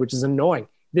playing good, which is annoying.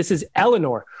 This is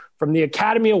Eleanor from the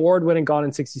Academy Award winning Gone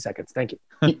in 60 Seconds. Thank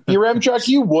you. Chuck,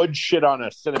 you would shit on a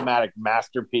cinematic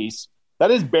masterpiece. That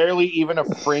is barely even a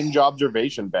fringe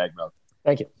observation, Bagmouth.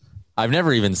 Thank you. I've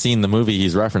never even seen the movie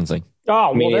he's referencing.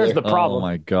 Oh, well, there's the problem. Oh,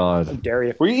 my God. How dare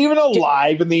you? Were you even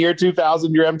alive in the year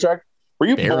 2000, Chuck? Were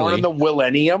you born in the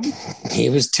millennium? He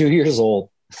was 2 years old.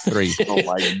 3. Oh,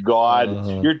 my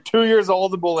God. You're 2 years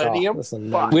old in the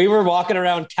millennium? We were walking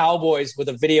around Cowboys with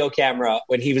a video camera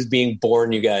when he was being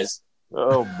born, you guys.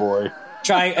 Oh, boy.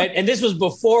 And this was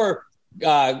before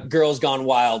Girls Gone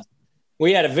Wild.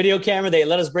 We had a video camera. They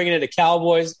let us bring it into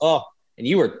Cowboys. Oh, and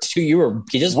you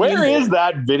just. Where is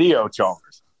that video,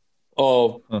 Chalmers?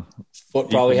 Oh, Foot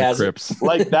probably has it.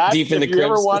 Like that. Deep in the if you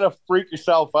cribs. ever want to freak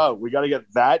yourself out, we got to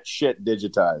get that shit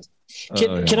digitized.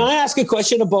 Can I ask a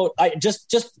question about?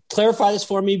 Just clarify this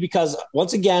for me, because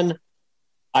once again,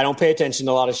 I don't pay attention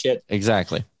to a lot of shit.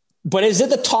 Exactly. But is it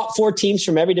the top 4 teams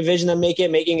from every division that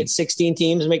making it 16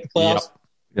 teams make the playoffs?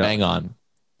 Yep. Bang on.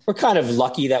 We're kind of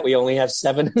lucky that we only have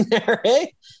 7 in there, eh?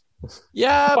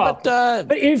 Yeah, well,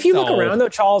 but if you look around though,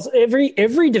 Charles,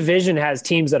 every division has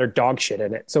teams that are dog shit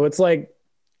in it. So it's like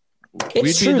we'd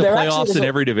be in the playoffs in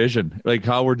every division. Like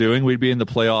how we're doing, we'd be in the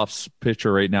playoffs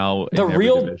picture right now. The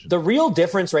real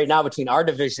difference right now between our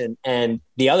division and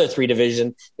the other 3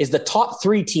 division is the top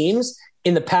 3 teams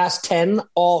in the past 10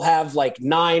 all have like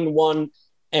 9-1-0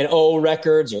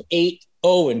 records or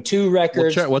 8-0-2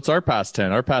 records. What's our past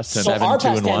 10? Our past 10, so 7-2-1. Our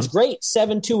past 10 is great,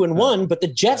 7-2-1. But the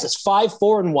Jets is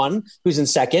 5-4-1, who's in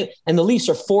second, and the Leafs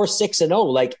are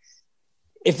 4-6-0. Like,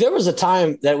 if there was a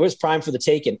time that was prime for the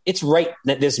taking, it's right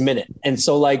at this minute. And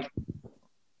so, like,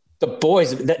 the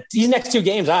boys, these next 2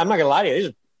 games, I'm not gonna lie to you, these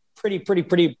are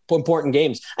pretty important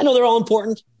games. I know they're all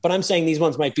important, but I'm saying these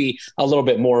ones might be a little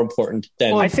bit more important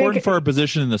than. Well, important for our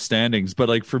position in the standings, but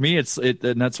like for me, and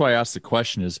that's why I asked the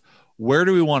question is, where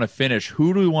do we want to finish?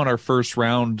 Who do we want our first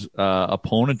round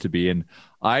opponent to be? And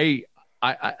I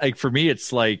like for me,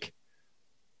 it's like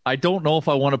I don't know if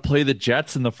I want to play the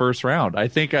Jets in the first round. I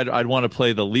think I'd want to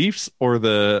play the Leafs or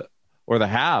the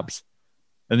Habs,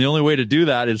 and the only way to do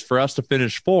that is for us to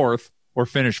finish 4th or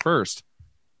finish 1st.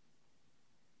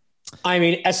 I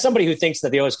mean, as somebody who thinks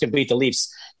that the Oilers can beat the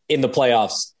Leafs in the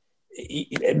playoffs,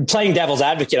 playing devil's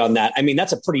advocate on that, I mean,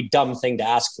 that's a pretty dumb thing to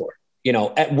ask for. You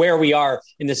know, at where we are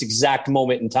in this exact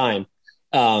moment in time,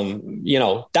 you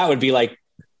know, that would be like,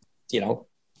 you know,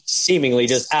 seemingly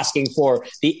just asking for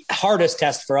the hardest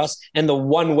test for us and the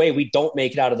one way we don't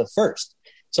make it out of the first.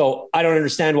 So I don't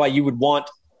understand why you would want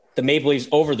the Maple Leafs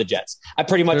over the Jets. I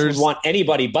pretty much would want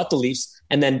anybody but the Leafs.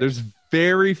 And then there's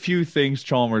very few things,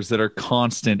 Chalmers, that are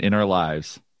constant in our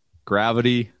lives.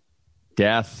 Gravity,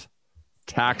 death,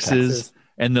 taxes.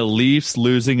 And the Leafs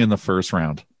losing in the first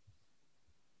round.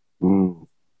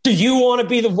 Do you want to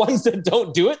be the ones that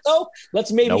don't do it though?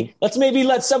 Let's maybe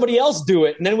let somebody else do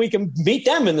it, and then we can beat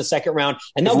them in the second round.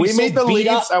 And then we meet the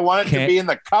Leafs. I want it to be in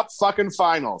the Cup fucking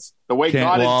finals, the way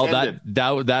God intended. That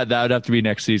would have to be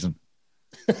next season.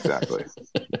 Exactly.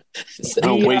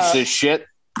 Don't waste this shit.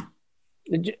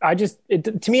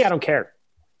 To me, I don't care.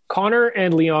 Connor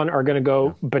and Leon are going to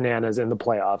go bananas in the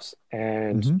playoffs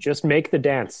and just make the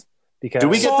dance. Because do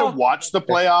we get to watch the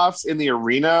playoffs in the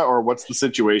arena, or what's the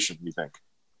situation, you think?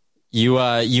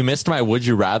 You missed my would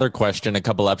you rather question a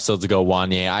couple episodes ago,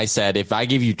 Wanye. I said, if I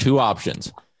give you 2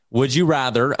 options, Would you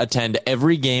rather attend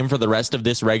every game for the rest of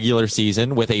this regular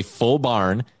season with a full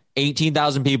barn,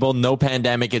 18,000 people, no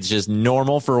pandemic, it's just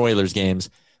normal for Oilers games,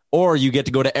 or you get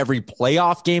to go to every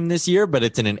playoff game this year, but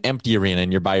it's in an empty arena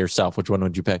and you're by yourself? Which one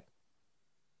would you pick?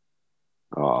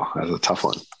 Oh, that's a tough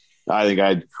one. I think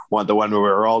I'd want the one where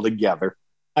we're all together.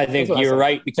 I think you're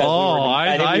right because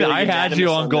I had you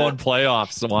on going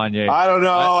playoffs, Wanye. I don't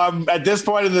know. I'm at this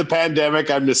point in the pandemic,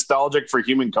 I'm nostalgic for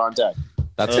human contact.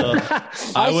 That's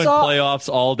I went playoffs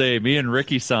all day. Me and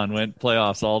Ricky's son went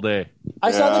playoffs all day.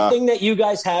 I saw the thing that you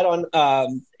guys had on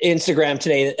Instagram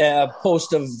today, a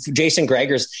post of Jason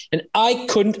Gregor's, and I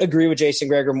couldn't agree with Jason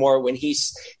Gregor more when he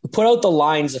put out the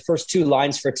lines, the first two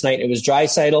lines for tonight. It was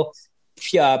Draisaitl,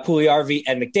 Puljujarvi,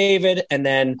 and McDavid, and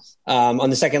then on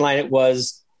the second line it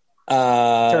was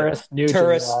Turris,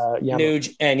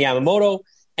 Nuge, and Yamamoto.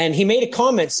 And he made a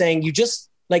comment saying,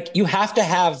 you have to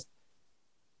have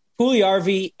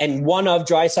Puljujarvi and one of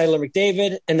Draisaitl and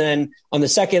McDavid, and then on the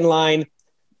second line,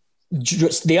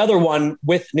 the other one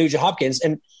with Nugent Hopkins.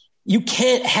 And you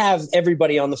can't have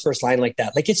everybody on the first line like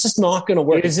that. Like, it's just not going to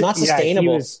work. It's not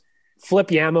sustainable. Flip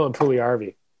Yamo and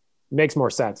Puljujarvi. Makes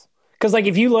more sense. Because, like,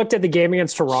 if you looked at the game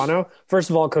against Toronto, first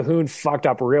of all, Cahoon fucked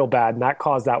up real bad, and that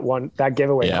caused that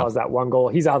giveaway caused that one goal.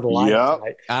 He's out of the lineup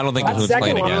tonight. I don't think Cahoon's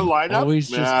playing again. I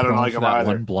don't like him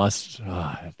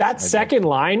either. That second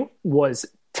line was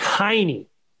tiny.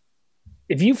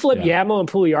 If you flip Yamo and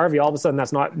Puljujarvi, all of a sudden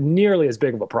that's not nearly as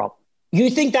big of a problem. You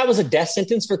think that was a death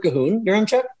sentence for Cahoon,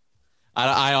 Yaremchuk?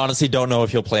 I honestly don't know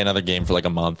if he'll play another game for like a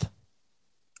month.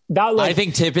 I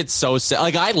think Tippett's so sick.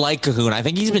 Like, I like Cahoon. I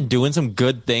think he's been doing some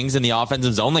good things in the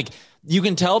offensive zone. Like, you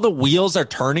can tell the wheels are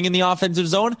turning in the offensive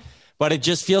zone, but it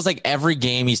just feels like every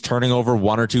game he's turning over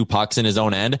one or two pucks in his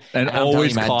own end. And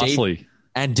always costly.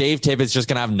 Dave Tippett's just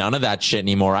going to have none of that shit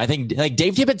anymore. I think like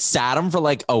Dave Tippett sat him for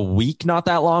like a week not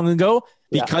that long ago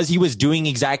because he was doing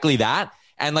exactly that.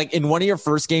 And like in one of your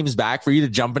first games back, for you to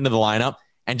jump into the lineup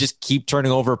and just keep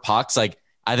turning over pucks, like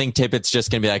I think Tippett's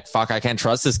just going to be like, fuck, I can't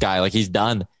trust this guy. Like, he's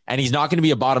done. And he's not going to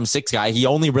be a bottom six guy. He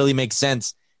only really makes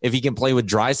sense if he can play with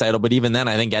Draisaitl. But even then,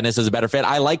 I think Ennis is a better fit.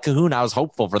 I like Cahoon. I was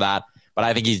hopeful for that, but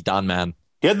I think he's done, man.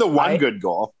 He had the one good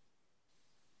goal.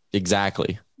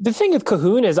 Exactly. The thing with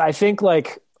Cahoon is, I think,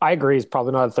 like, I agree he's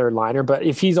probably not a third liner, but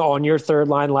if he's on your third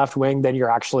line left wing, then you're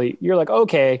like,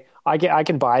 okay, I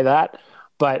can buy that.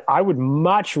 But I would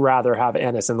much rather have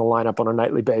Ennis in the lineup on a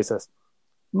nightly basis.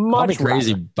 Much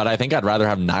crazy, but I think I'd rather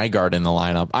have Nygaard in the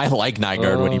lineup. I like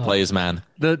Nygaard when he plays, man.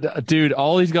 Dude,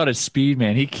 all he's got is speed,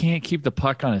 man. He can't keep the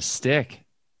puck on his stick.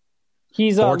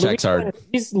 He's hard.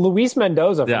 He's Luis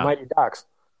Mendoza from Mighty Ducks.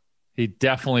 He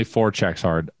definitely forechecks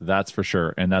hard. That's for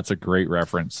sure, and that's a great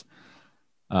reference.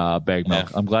 Bag milk.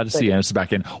 I'm glad to see Ennis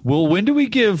back in. Well, when do we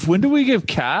give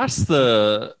Cass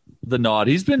the nod?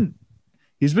 He's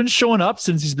been showing up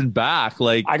since he's been back,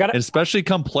 like, especially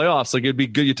come playoffs. Like, it'd be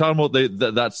good. You're talking about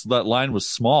that line was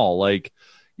small. Like,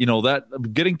 you know,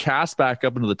 that getting Cass back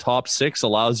up into the top six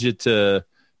allows you to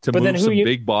move some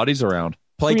big bodies around.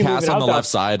 Play Cass on the left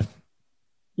side.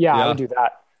 Yeah, I would do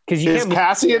that. Is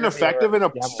Cassian effective in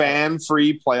a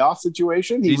fan-free playoff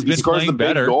situation? He's been scores the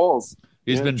better. Big goals.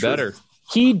 He's been better.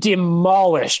 He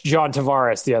demolished John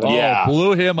Tavares the other day. Yeah,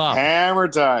 blew him up. Hammer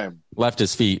time. Left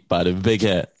his feet, but a big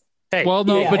hit. Hey, well,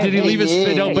 no, but did he leave his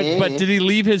feet? No, but did he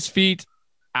leave his feet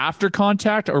after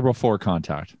contact or before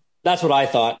contact? That's what I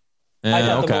thought. I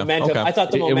thought the momentum. I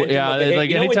thought the momentum.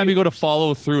 Like anytime you go to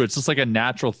follow through, it's just like a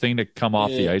natural thing to come off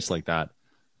the ice like that.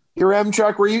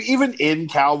 Chuck, were you even in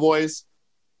Cowboys?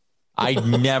 I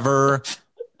never.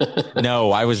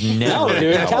 No, I was never. No,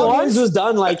 dude. Cowboys was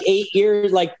done like 8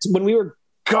 years. Like when we were.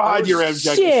 God, you're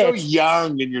so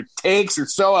young and your takes are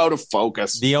so out of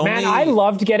focus. Man, I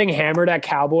loved getting hammered at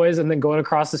Cowboys and then going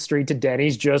across the street to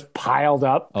Denny's just piled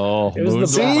up. Oh, it was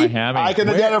the best. I can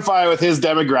identify with his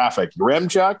demographic.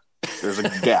 Remchuk, there's a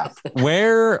gap.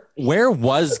 Where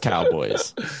was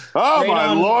Cowboys? Oh,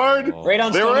 my Lord. Right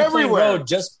on they were everywhere. Road,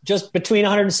 just between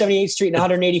 178th Street and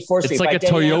 184th Street. It's like a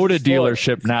Toyota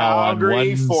dealership now on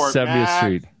 170th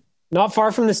Street. Not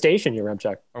far from the station, you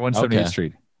Remchuk. Or 170th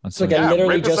Street. It's like I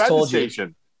literally right just told you.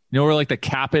 You know where like the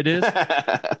Capit is?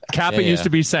 Capit used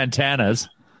to be Santana's.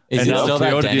 Is and it now still the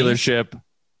Toyota that dealership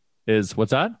is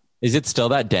what's that? Is it still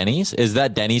that Denny's? Is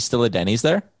that Denny's still a Denny's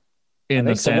there? In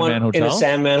the Sandman Hotel? In the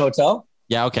Sandman Hotel?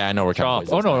 Yeah, okay, I know where Cowboys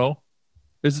is. Oh, no.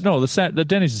 The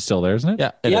Denny's is still there, isn't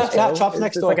it? Yeah, Chop's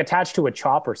next door. It's like attached to a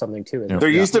Chop or something too. There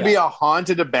used to be a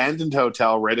haunted abandoned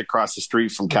hotel right across the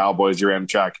street from Cowboys, your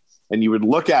Chuck, and you would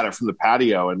look at it from the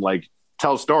patio and like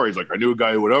tell stories. Like, I knew a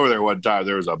guy who went over there one time.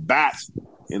 There was a bat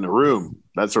in the room,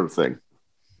 that sort of thing.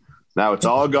 Now it's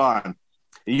all gone.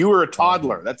 You were a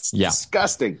toddler. That's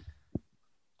disgusting.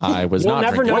 I was not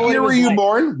never drinking. know What year were you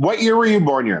born? What year were you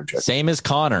born, your MJ? Same as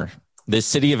Connor. The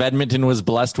city of Edmonton was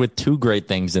blessed with two great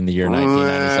things in the year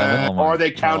 1997. Or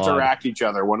they counteract each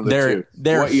other. One of the two.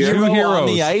 They're What year? hero on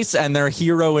the ice and they're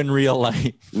hero in real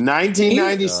life.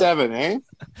 1997, eh?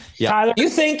 Yeah. Tyler, do you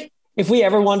think if we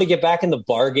ever wanted to get back in the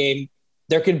bar game,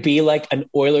 there could be like an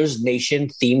Oilers Nation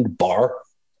themed bar?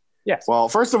 Yes. Well,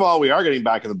 first of all, we are getting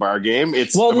back in the bar game.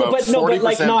 It's about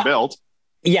 40% built.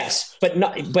 Yes, but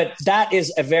that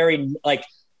is a very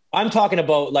I'm talking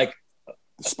about like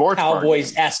sports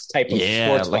Cowboys-esque type of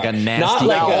sports like bar. a nasty.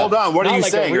 Hold on. What are you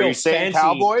saying? Are you saying fancy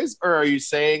Cowboys or are you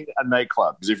saying a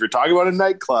nightclub? Because if you're talking about a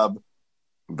nightclub,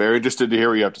 I'm very interested to hear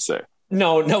what you have to say.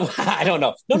 No, I don't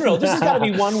know. No. This has got to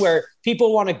be one where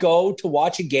people want to go to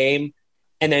watch a game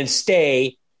and then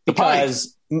stay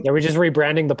because. Are we just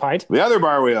rebranding the Pint? The other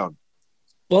bar we own.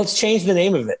 Well, let's change the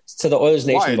name of it to the Oilers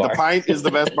Nation bar. The Pint is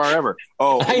the best bar ever.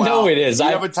 Oh, I know it is.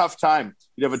 You'd have a tough time.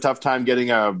 You'd have a tough time getting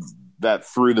that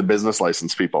through the business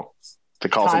license people to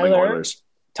call something Oilers.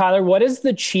 Tyler, what is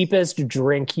the cheapest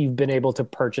drink you've been able to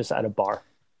purchase at a bar?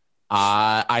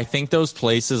 I think those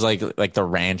places like the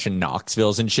Ranch in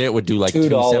Knoxville's and shit would do like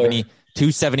 $2.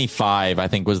 $2.75, I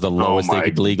think was the lowest they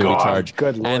could legally charge.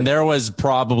 Good Lord. And there was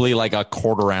probably like a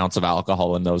quarter ounce of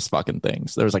alcohol in those fucking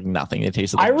things. There was like nothing. It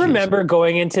tasted like I remember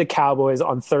going into Cowboys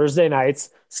on Thursday nights,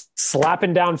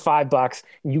 slapping down $5.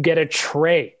 You get a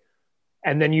tray.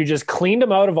 And then you just cleaned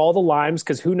them out of all the limes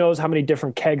because who knows how many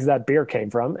different kegs that beer came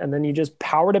from. And then you just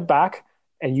powered it back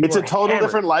and it's a total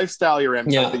different lifestyle you're in.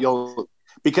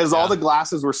 Because all the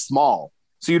glasses were small.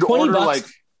 So you'd order like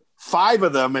 5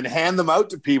 of them and hand them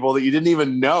out to people that you didn't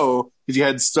even know because you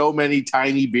had so many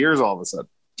tiny beers all of a sudden.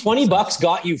 $20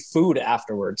 got you food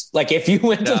afterwards. Like if you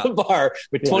went to the bar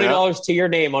with $20 to your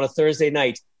name on a Thursday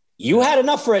night, you had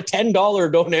enough for a $10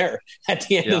 donair at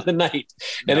the end of the night.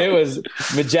 And it was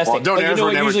majestic. Well, donairs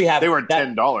they weren't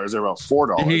 $10. They were about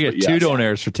 $4. You get 2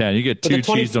 donairs for 10. You get 2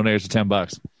 cheese donairs for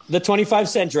 $10. The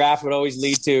 25-cent draft would always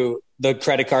lead to the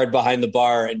credit card behind the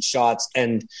bar and shots,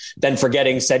 and then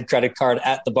forgetting said credit card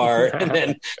at the bar, and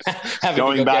then having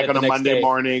going to go back get it on a Monday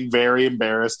morning, very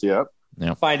embarrassed. Yep.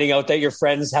 Finding out that your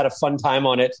friends had a fun time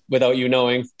on it without you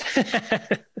knowing.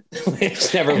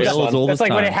 It's never was fun. That's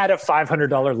like when it had a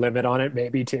 $500 limit on it,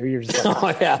 maybe too. You're just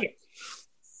like,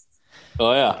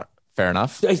 oh yeah. Fair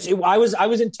enough. I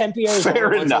was in Tempe, Arizona.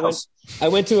 Fair enough. I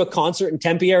went to a concert in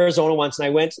Tempe, Arizona once, and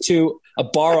I went to a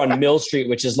bar on Mill Street,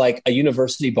 which is like a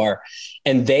university bar,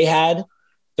 and they had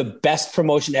the best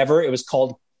promotion ever. It was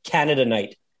called Canada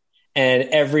Night, and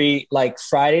every like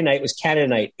Friday night was Canada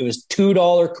Night. It was $2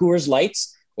 Coors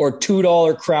Lights or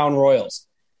 $2 Crown Royals.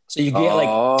 So you get like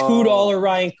 $2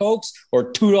 Ryan Cokes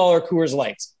or $2 Coors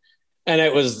Lights, and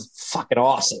it was fucking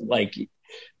awesome. Like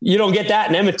you don't get that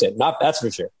in Edmonton, that's for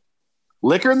sure.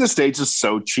 Liquor in the States is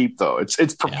so cheap, though.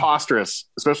 It's preposterous,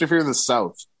 especially if you're in the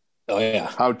South. Oh, yeah.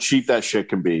 How cheap that shit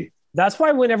can be. That's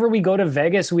why whenever we go to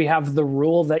Vegas, we have the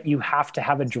rule that you have to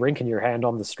have a drink in your hand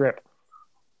on the strip.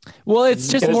 Well, it's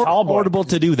just more affordable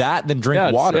to do that than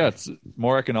drink water. Yeah, it's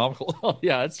more economical.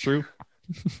 Yeah, that's true.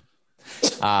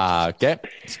 Okay.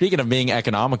 Speaking of being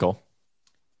economical.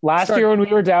 Last year when we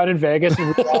were down in Vegas, we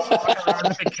were all walking around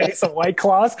with a case of White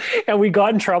Claws, and we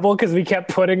got in trouble because we kept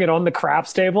putting it on the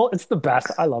craps table. It's the best.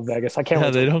 I love Vegas. I can't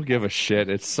wait. They don't give a shit.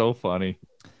 It's so funny.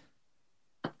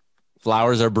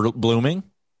 Flowers are blooming.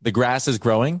 The grass is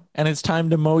growing, and it's time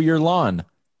to mow your lawn.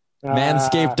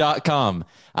 Manscaped.com.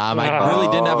 I really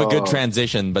didn't have a good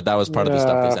transition, but that was part of the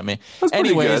stuff they sent me.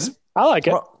 Anyways, I like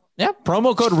it. Yeah,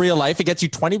 promo code Real Life. It gets you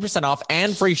 20% off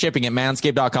and free shipping at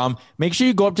manscaped.com. Make sure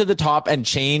you go up to the top and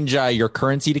change your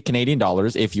currency to Canadian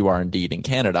dollars if you are indeed in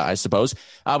Canada, I suppose.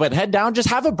 But head down, just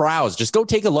have a browse. Just go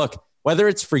take a look, whether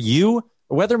it's for you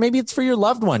or whether maybe it's for your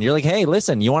loved one. You're like, hey,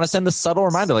 listen, you want to send a subtle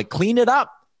reminder, like clean it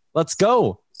up. Let's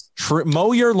go.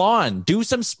 Mow your lawn. Do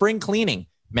some spring cleaning.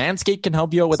 Manscaped can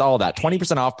help you out with all that.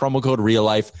 20% off, promo code Real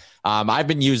Life. I've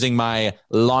been using my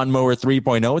Lawnmower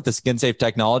 3.0 with the skin safe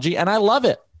technology, and I love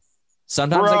it.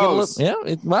 Sometimes I get a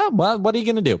little, well, what are you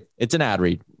going to do? It's an ad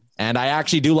read. And I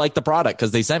actually do like the product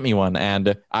because they sent me one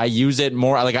and I use it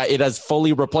more. It has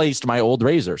fully replaced my old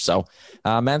razor. So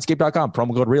manscaped.com,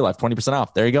 promo code Real Life, 20%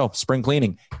 off. There you go. Spring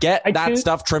cleaning. Get that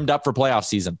stuff trimmed up for playoff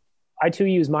season. I too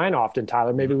use mine often,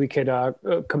 Tyler. Maybe we could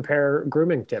compare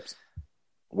grooming tips.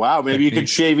 Wow, maybe you could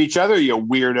shave each other, you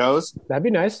weirdos. That'd be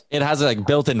nice. It has a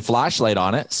built-in flashlight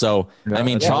on it. So,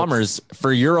 Chalmers,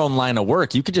 for your own line of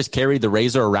work, you could just carry the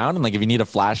razor around. And if you need a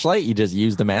flashlight, you just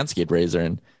use the Manscaped razor.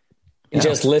 And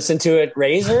just listen to it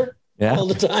razor all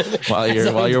the time.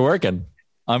 while you're working.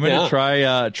 I'm going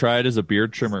to try it as a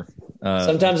beard trimmer.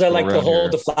 Sometimes I like to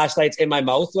hold the flashlights in my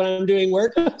mouth when I'm doing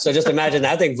work. So just imagine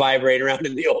that thing vibrating around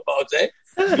in the old mouth, eh?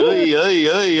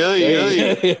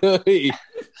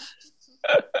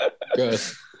 Good.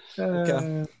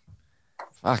 Okay.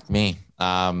 Fuck me.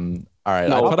 All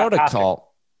right.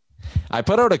 I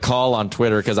put out a call on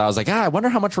Twitter because I was like, I wonder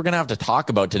how much we're gonna have to talk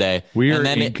about today. We are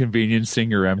inconveniencing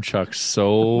your M-Chuck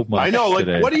so much. I know. Like,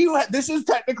 today. what do you? This is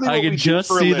technically. I what can we just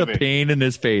do for see a the living. pain in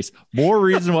his face. More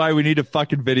reason why we need to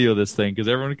fucking video this thing because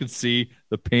everyone can see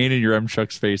the pain in your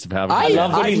M-Chuck's face of having. I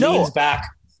love when he leans back.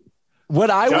 What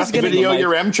I was Just gonna video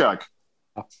your M-Chuck.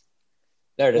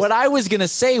 There it is. What I was going to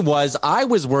say was I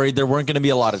was worried there weren't going to be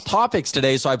a lot of topics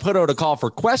today, so I put out a call for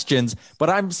questions,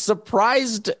 but I'm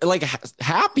surprised, like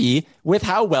happy with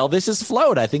how well this has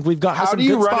flowed. I think we've got How some do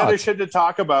you good run out spots. of shit to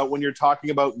talk about when you're talking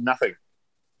about nothing?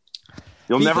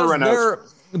 You'll never Because run out.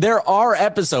 There are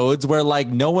episodes where like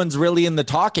no one's really in the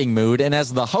talking mood, and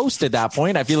as the host at that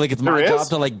point, I feel like it's my job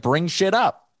to like bring shit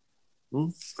up.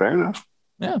 Fair enough.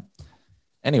 Yeah.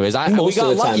 Anyways, we Most of got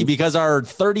the lucky time. because our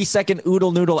 30-second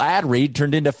Oodle Noodle ad read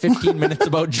turned into 15 minutes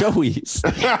about Joey's.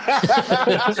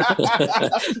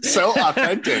 So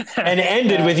authentic. And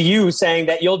ended with you saying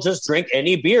that you'll just drink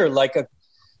any beer like a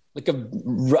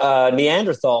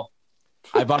Neanderthal.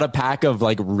 I bought a pack of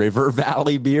like River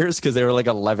Valley beers because they were like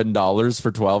 $11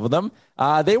 for 12 of them.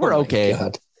 They were okay.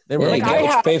 God. They were Like, okay.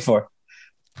 what you pay for?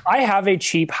 I have a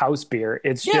cheap house beer.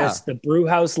 It's just the Brew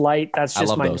House Light. That's I just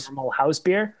love my those. normal house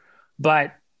beer,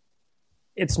 but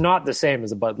it's not the same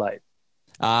as a Bud Light.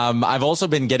 I've also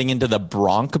been getting into the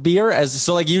Bronc beer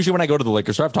so like usually when I go to the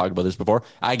liquor store, I've talked about this before.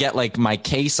 I get like my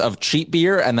case of cheap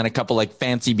beer and then a couple like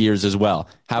fancy beers as well.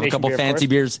 Have Nation a couple beer, of fancy course.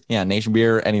 beers. Yeah. Nation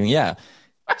beer, anything. Yeah.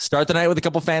 Start the night with a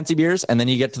couple fancy beers and then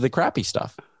you get to the crappy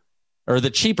stuff or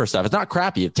the cheaper stuff. It's not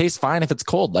crappy. It tastes fine if it's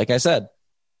cold. Like I said,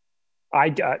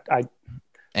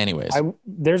 anyways,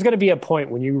 there's going to be a point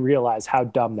when you realize how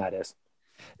dumb that is.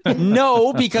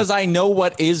 no, because I know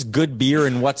what is good beer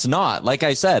and what's not. Like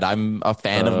I said, I'm a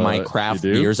fan of my craft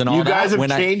beers and all You guys that. have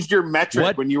changed your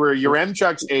metric when you were your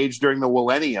M-Chuck's age during the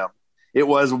millennium. It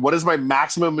was, what is my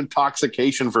maximum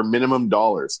intoxication for minimum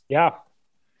dollars? Yeah.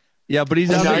 Yeah, but he's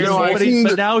And having, now you're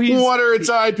but now he's what are its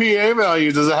IPA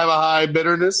values? Does it have a high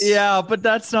bitterness? Yeah, but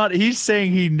that's not. He's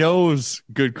saying he knows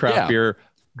good craft beer,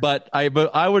 but I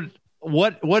would.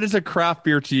 What is a craft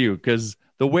beer to you? Because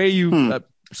the way you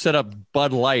set up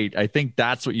Bud Light, I think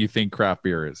that's what you think craft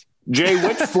beer is. Jay,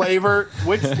 which flavor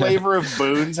of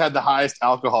Boone's had the highest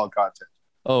alcohol content?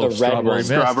 Oh, The red one.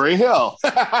 Strawberry Hill.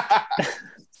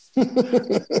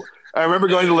 I remember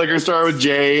going to the liquor store with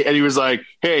Jay, and he was like,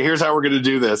 "Hey, here's how we're going to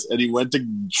do this." And he went to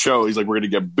show. He's like, "We're going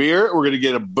to get beer. We're going to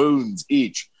get a Boone's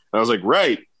each." And I was like,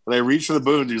 "Right." And I reached for the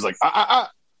Boone's. He was like,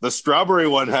 the strawberry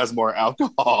one has more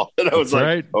alcohol." And I was That's like,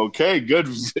 right. "Okay, good."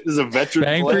 This is a veteran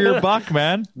Bang player. for your buck,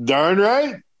 man. Darn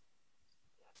right.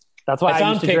 That's why I I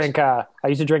found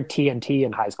used to drink TNT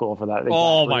in high school for that.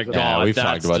 Oh my reason. god, we've that's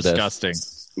talked about this. disgusting.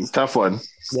 Tough one.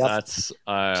 Yep. That's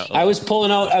I was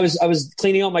pulling out. I was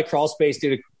cleaning out my crawl space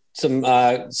due to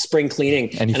some spring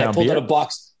cleaning, And you I found pulled beer? out a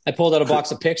box. I pulled out a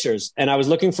box of pictures, and I was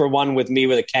looking for one with me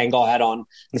with a Kangol hat on.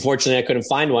 Unfortunately, I couldn't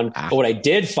find one. But what I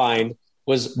did find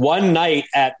was one night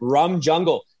at Rum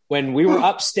Jungle when we were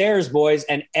upstairs, boys,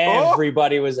 and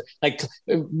everybody was like,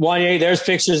 "Wanye, there's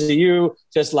pictures of you,"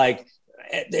 just like.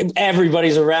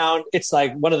 Everybody's around. It's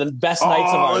like one of the best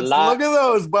nights of our Let's lives. look at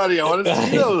those, buddy. I want to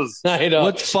see those. I know.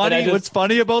 What's funny? And I What's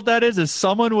funny about that is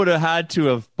someone would have had to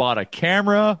have bought a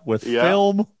camera with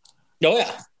film. Oh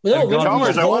yeah. No, and we- gone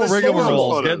Chalmers, through I the wanna whole see those rigmarole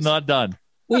photos. getting that done.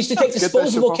 we used to take Get that shit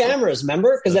disposable posted. cameras,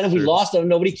 remember? Because then if we true. lost them,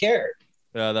 nobody cared.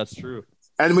 Yeah, that's true.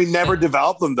 And we never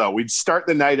developed them, though. We'd start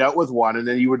the night out with one, and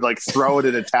then you would like throw it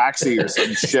in a taxi or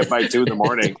some shit by 2 a.m.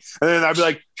 And then I'd be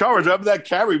like, "Chalmers, what happened to that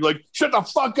camera?" You'd be like, "Shut the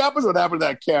fuck up!" Is what happened to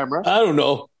that camera. I don't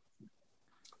know.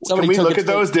 Can we took look it at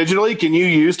those digitally? Can you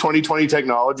use 2020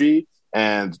 technology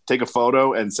and take a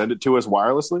photo and send it to us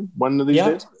wirelessly one of these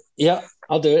days? Yeah,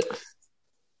 I'll do it.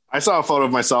 I saw a photo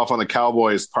of myself on the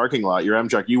Cowboys parking lot. Your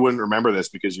M-Chuck, you wouldn't remember this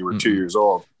because you were 2 years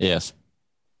old. yes.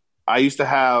 I used to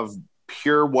have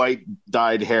pure white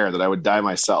dyed hair that I would dye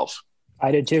myself,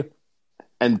 I did too.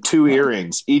 and 2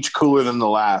 earrings, each cooler than the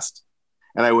last.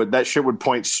 And that shit would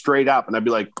point straight up, and I'd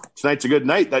be like, "Tonight's a good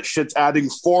night." That shit's adding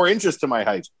 4 inches to my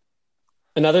height.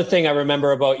 Another thing I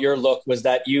remember about your look was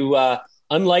that you,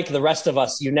 unlike the rest of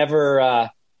us, you never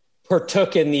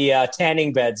partook in the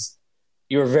tanning beds.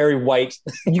 You were very white.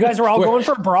 You guys were all going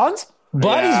for bronze?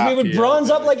 Buddies, Yeah, we would bronze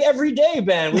up like every day,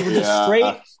 man. We were just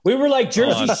straight. We were like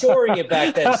Jersey Shoring it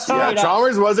back then. Yeah, straight up.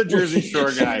 Chalmers was a Jersey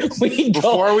Shore guy. We'd go-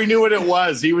 Before we knew what it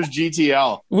was, he was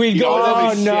GTL. We'd He'd go, always have Oh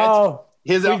his shit- no.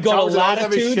 His We'd go to Chalmers would always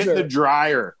have his Latitude shit in the or-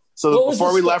 dryer. So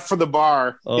before we left for the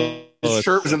bar, his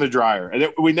shirt was in the dryer,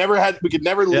 and we could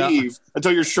never leave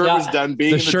until your shirt was done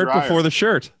being in the shirt dryer. before the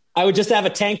shirt. I would just have a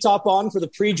tank top on for the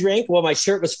pre-drink while my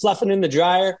shirt was fluffing in the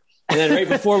dryer, and then right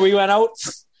before we went out,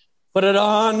 put it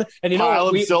on. And pile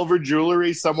of silver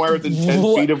jewelry somewhere within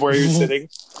 10 feet of where you're sitting.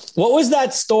 What was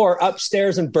that store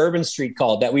upstairs in Bourbon Street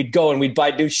called that we'd go and we'd buy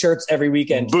new shirts every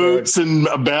weekend? Boots and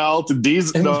a belt and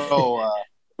these.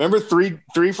 Remember three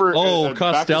for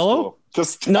Costello?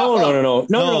 No.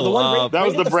 The one that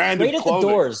was the brand right of at the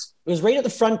doors. It was right at the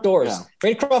front doors,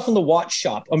 right across from the watch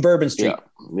shop on Bourbon Street.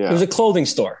 Yeah. It was a clothing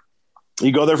store.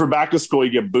 You go there for back to school,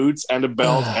 you get boots and a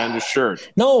belt and a shirt.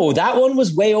 No, that one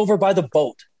was way over by the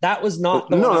boat. That was not.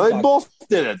 They both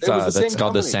did it. That's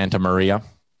called the Santa Maria.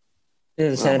 Yeah,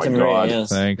 the Santa Maria. Yes.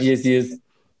 Thanks. Yes.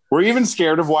 Were you even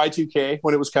scared of Y2K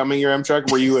when it was coming? Your M-Chuck?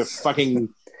 Were you a fucking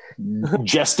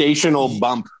gestational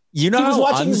bump? You know how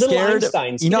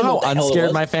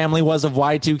unscared my family was of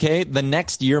Y2K? The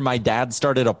next year, my dad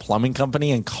started a plumbing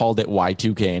company and called it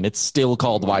Y2K, and it's still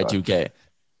called Y2K.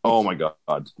 Oh, my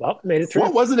God. Well, made it through.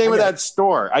 What was the name of that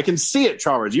store? I can see it,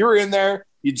 Chalmers. You were in there.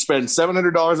 You'd spend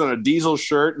 $700 on a diesel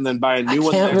shirt and then buy a new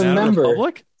one. I can't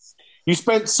remember. You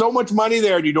spent so much money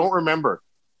there and you don't remember.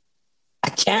 I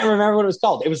can't remember what it was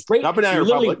called. It was great. Not Banana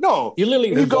Republic. No.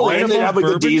 You go in, they have like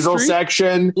the diesel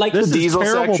section. Like this the diesel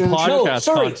is terrible section. podcast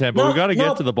content, but we got to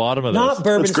get to the bottom of this. Not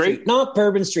Bourbon Street. Not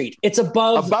Bourbon Street. It's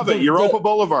above Europa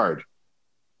Boulevard.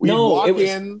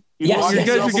 You guys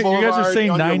are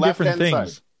saying 9 different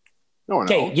things.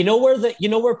 Okay, you know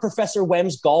where Professor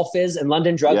Wem's Golf is and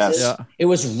London Drugs is? Yeah. It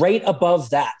was right above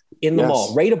that in the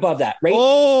mall. Right above that. Right.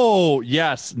 Oh,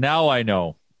 yes. Now I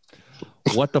know.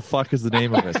 What the fuck is the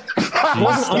name of it?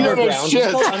 Underground.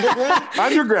 It's called Underground.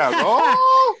 Underground.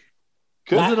 Oh.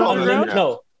 Is it Underground?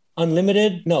 No.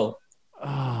 Unlimited? No.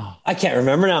 Oh. I can't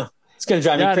remember now. It's going to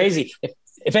drive me crazy.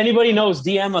 If anybody knows,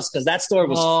 DM us because that store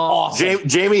was awesome.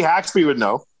 Jamie Haxby would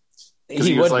know.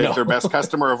 He was like know. their best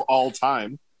customer of all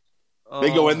time. They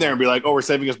go in there and be like, "Oh, we're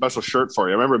saving a special shirt for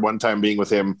you." I remember one time being with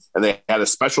him, and they had a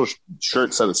special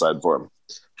shirt set aside for him.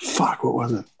 Fuck, what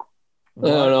was it?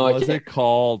 What was it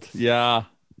called? Yeah.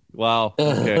 Wow.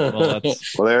 Okay. Well,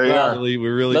 there you are. We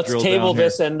really let's table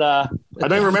this and. I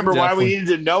don't remember why we needed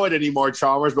to know it anymore,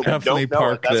 Chalmers, but we don't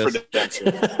know it. That's redemption.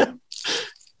 Anyway,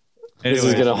 this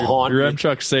is gonna haunt your me.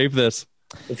 M-Chuck, save this.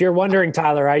 If you're wondering,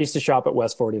 Tyler, I used to shop at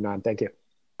West 49. Thank you.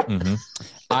 Mm-hmm.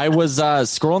 I was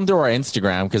scrolling through our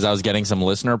Instagram because I was getting some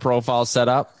listener profiles set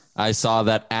up. I saw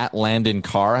that at Landon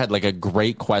Carr had like a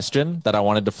great question that I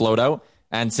wanted to float out.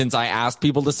 And since I asked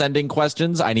people to send in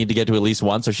questions, I need to get to at least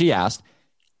one. So she asked,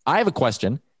 I have a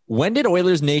question. When did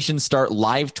Oilers Nation start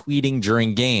live tweeting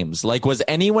during games? Like, was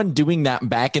anyone doing that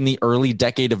back in the early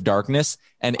decade of darkness?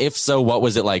 And if so, what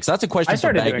was it like? So that's a question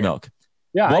for Bag Milk.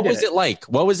 Yeah. What was it like?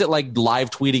 What was it like live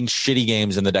tweeting shitty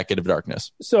games in the decade of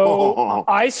darkness? So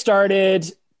I started.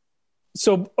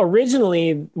 So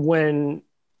originally, when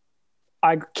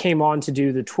I came on to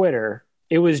do the Twitter,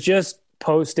 it was just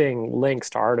posting links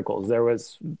to articles. There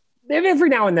was every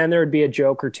now and then there would be a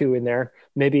joke or two in there,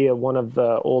 maybe one of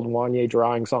the old Wanye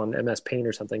drawings on MS Paint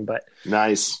or something. But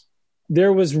nice.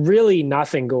 There was really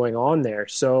nothing going on there.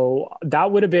 So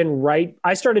that would have been right.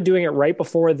 I started doing it right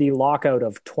before the lockout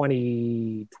of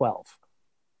 2012.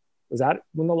 Was that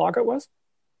when the lockout was?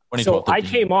 So I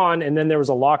came on and then there was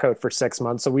a lockout for 6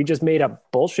 months. So we just made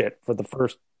up bullshit for the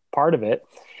first part of it.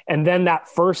 And then that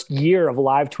first year of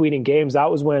live tweeting games, that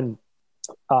was when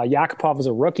Yakupov was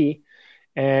a rookie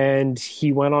and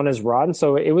he went on his run.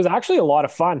 So it was actually a lot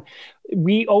of fun.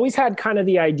 We always had kind of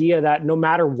the idea that no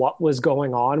matter what was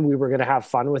going on, we were going to have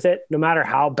fun with it, no matter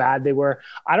how bad they were.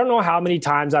 I don't know how many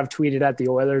times I've tweeted at the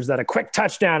Oilers that a quick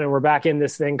touchdown and we're back in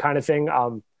this thing kind of thing.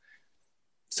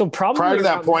 So probably prior to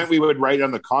that point, we would write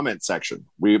on the comment section.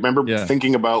 We remember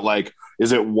thinking about like,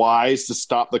 is it wise to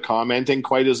stop the commenting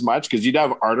quite as much? Because you'd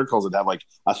have articles that have like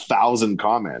 1,000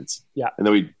 comments. Yeah. And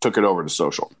then we took it over to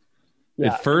social.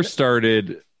 Yeah. It first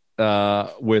started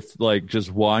with like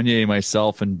just Wanye,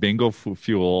 myself, and Bingo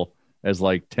Fuel as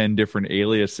like 10 different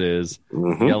aliases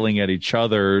yelling at each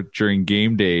other during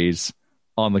game days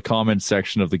on the comment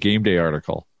section of the game day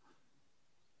article.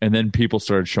 And then people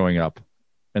started showing up.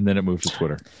 And then it moved to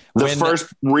Twitter. The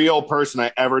first real person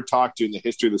I ever talked to in the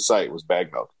history of the site was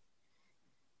Bag Milk.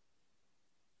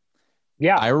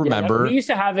 Yeah, I remember. We used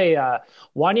to have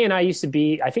Wanya and I used to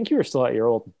be, I think you were still at your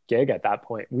old gig at that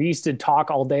point. We used to talk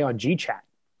all day on G-Chat.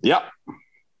 Yep.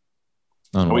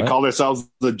 And we called ourselves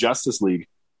the Justice League.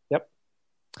 Yep.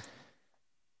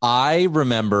 I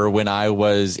remember when I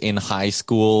was in high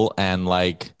school and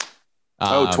like...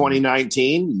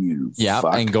 2019?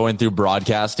 And going through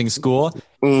broadcasting school.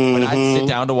 When I'd sit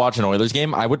down to watch an Oilers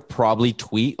game, I would probably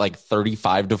tweet like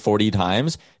 35 to 40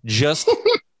 times, just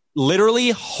literally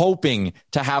hoping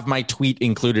to have my tweet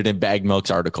included in Bag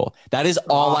Milk's article. That is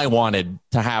all I wanted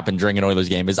to happen during an Oilers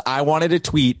game, is I wanted a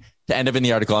tweet to end up in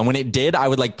the article. And when it did, I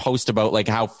would like post about like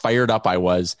how fired up I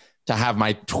was to have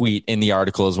my tweet in the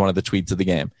article as one of the tweets of the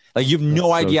game. Like, you have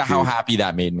no idea how happy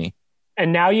that made me.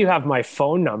 And now you have my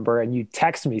phone number and you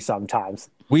text me sometimes.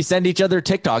 We send each other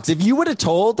TikToks. If you would have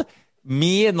told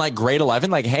me in like grade 11,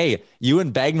 like, hey, you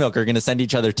and Bag Milk are going to send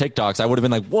each other TikToks, I would have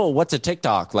been like, whoa, what's a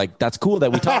TikTok? Like, that's cool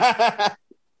that we talk.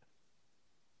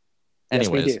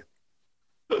 Anyways,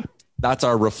 that's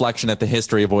our reflection at the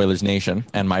history of Oilers Nation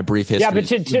and my brief history. Yeah, but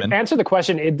to answer the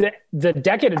question, the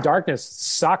Decade of Darkness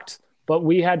sucked, but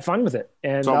we had fun with it.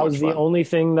 And that was the only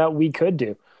thing that we could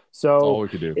do. So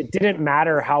it didn't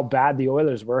matter how bad the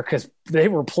Oilers were, because they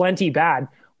were plenty bad.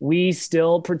 We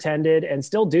still pretended and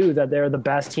still do that they're the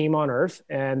best team on earth,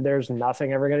 and there's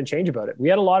nothing ever going to change about it. We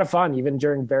had a lot of fun, even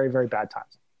during very, very bad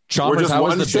times. Chalmers, how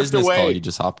was the business call you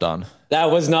just hopped on?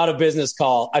 That was not a business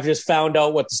call. I've just found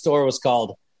out what the store was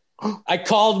called. I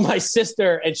called my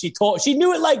sister, and she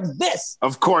knew it like this.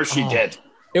 Of course she did.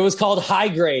 It was called High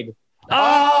Grade.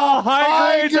 Oh,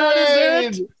 High Grade! That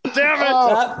is it. Damn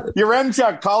it!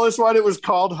 Yaremchuk, call us what it was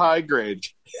called. High Grade.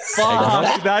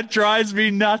 Fuck, that drives me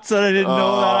nuts that I didn't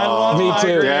know that. I love me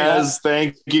too. Des,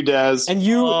 thank you, Des. And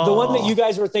the one that you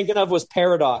guys were thinking of was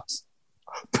Paradox.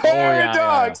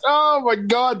 Paradox! Oh my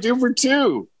God, 2 for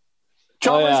 2.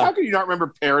 Chalmers, how can you not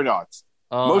remember Paradox?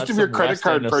 Most of your credit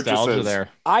card purchases. There.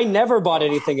 I never bought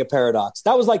anything at Paradox.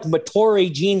 That was like Matore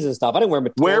jeans and stuff. I didn't wear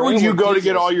Matore. Where would you go to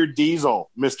get all your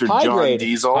diesel, Mr. John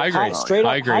Diesel? High grade. Straight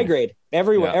up high grade.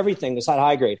 Everywhere, everything was at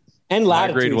High Grade. And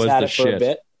Latitudes had it for a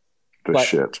bit. The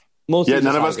shit. None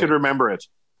of us could remember it.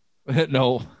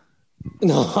 No,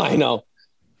 I know.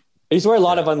 I used to wear a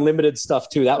lot of unlimited stuff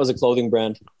too. That was a clothing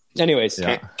brand. Anyways.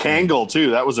 Kangol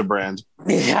too. That was a brand.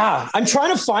 Yeah. I'm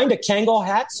trying to find a Kangol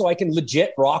hat so I can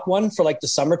legit rock one for like the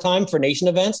summertime for nation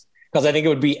events, because I think it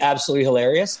would be absolutely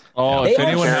hilarious. Oh, if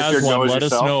anyone has one, let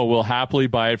us know. We'll happily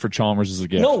buy it for Chalmers as a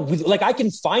gift. No, like I can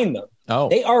find them. Oh,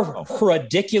 they are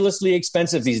ridiculously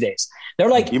expensive these days. They're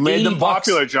like, you made them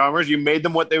popular, Chalmers. You made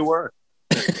them what they were.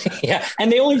 Yeah, and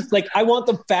they only I want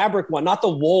the fabric one, not the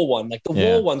wool one. Like the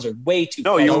wool ones are way too.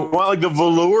 No, you want like the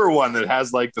velour one that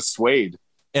has like the suede.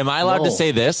 Am I allowed to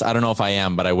say this? I don't know if I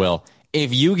am, but I will.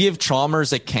 If you give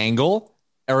Chalmers a Kangol,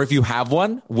 or if you have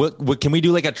one, what can we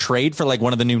do like a trade for like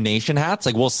one of the new Nation hats?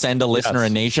 Like we'll send a listener a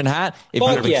Nation hat if you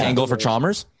have a Kangol for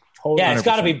Chalmers. Yeah, it's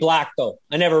got to be black though.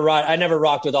 I never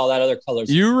rocked with all that other colors.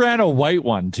 You ran a white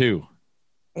one too.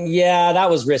 Yeah, that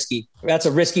was risky. That's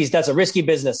a risky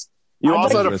business. You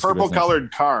also had a purple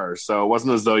colored car, so it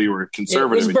wasn't as though you were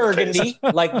conservative. It was burgundy,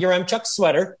 like your Yaremchuk's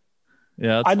sweater.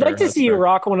 Yeah, I'd like to see you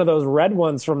rock one of those red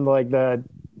ones from like the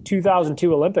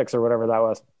 2002 Olympics or whatever that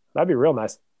was. That'd be real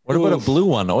nice. What about a blue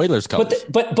one, Oilers colors?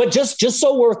 But just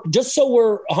so we're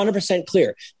 100%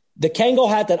 clear, the Kangol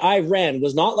hat that I ran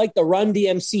was not like the Run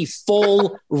DMC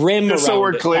full rim. Just so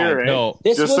we're clear, no.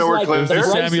 This was like the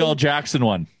Samuel Jackson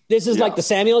one. This is like the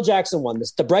Samuel Jackson one.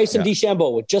 This the Bryson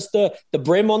DeChambeau with just the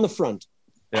brim on the front.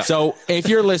 Yeah. So if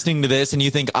you're listening to this and you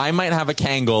think I might have a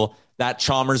Kangol that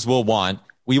Chalmers will want,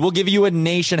 we will give you a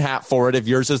Nation hat for it if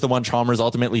yours is the one Chalmers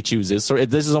ultimately chooses. So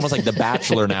this is almost like The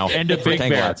Bachelor now. And a big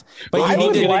bear. But you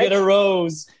need to get a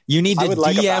rose. You need to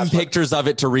DM pictures of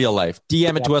it to real life.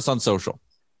 DM it to us on social.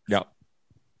 Yeah.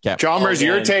 Okay. Chalmers,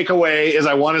 your takeaway is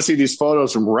I want to see these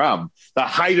photos from Rum, the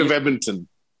height of Edmonton.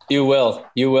 You will.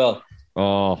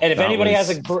 Oh, and if anybody has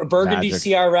a burgundy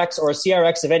magic. CRX or a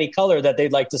CRX of any color that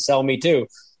they'd like to sell me too,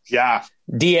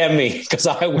 DM me because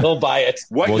I will buy it.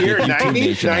 What year?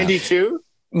 90? 92?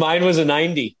 Mine was a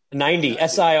 90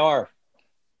 SIR.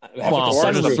 Well,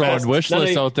 I'm just throwing wish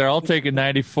lists out there. I'll take a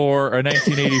 94 or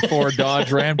 1984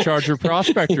 Dodge Ram Charger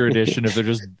Prospector Edition if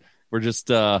we're just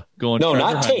going. No,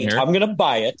 not Tate. Here. I'm gonna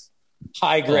buy it.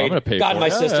 High grade. I'm gonna pay God, for my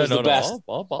it. sister's the best.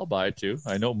 I'll buy it too.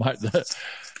 I know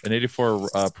an 84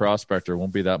 Prospector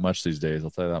won't be that much these days.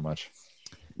 I'll tell you that much.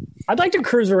 I'd like to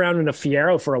cruise around in a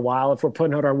Fiero for a while if we're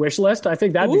putting out our wish list. I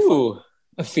think that'd be fun.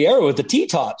 A Fiero with the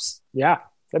T-tops. Yeah,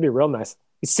 that'd be real nice.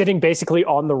 He's sitting basically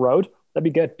on the road. That'd be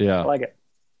good. Yeah. I like it.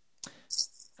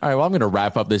 All right, well, I'm going to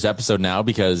wrap up this episode now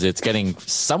because it's getting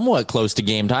somewhat close to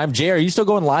game time. Jay, are you still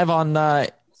going live on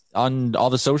all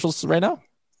the socials right now?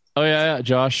 Oh, yeah.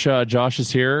 Josh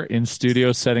is here in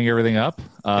studio setting everything up.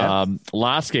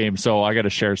 Last game, so I got to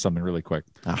share something really quick.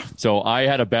 So I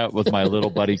had a bet with my little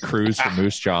buddy Cruz from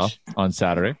Moose Jaw on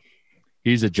Saturday.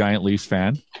 He's a giant Leafs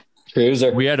fan.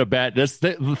 Cruiser. We had a bet.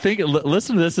 Listen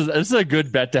to this. This is a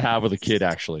good bet to have with a kid,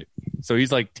 actually. So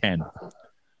he's like 10.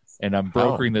 and I'm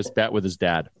brokering this bet with his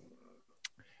dad.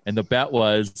 And the bet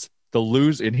was the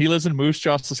loser, and he lives in Moose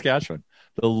Jaw, Saskatchewan.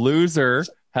 The loser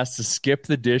has to skip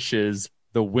the dishes.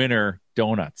 The winner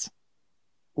donuts.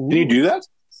 Can you do that?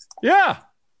 Yeah,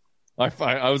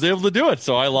 I was able to do it.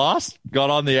 So I lost. Got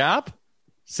on the app.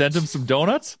 Sent him some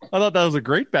donuts. I thought that was a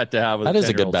great bet to have. That is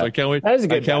a good bet. So I can't wait. That is a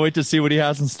good I can't wait to see what he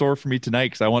has in store for me tonight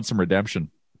because I want some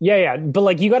redemption. Yeah. But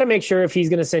like, you got to make sure if he's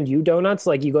going to send you donuts,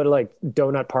 like you go to like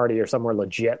Donut Party or somewhere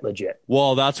legit.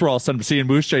 Well, that's where I'll send him. See, in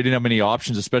Moose Jaw, I didn't have many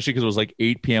options, especially because it was like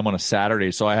 8 p.m. on a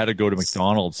Saturday. So I had to go to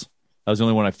McDonald's. That was the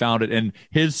only one I found it. And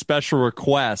his special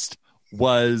request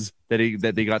was that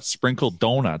they got sprinkled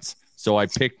donuts. So I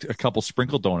picked a couple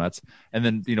sprinkled donuts, and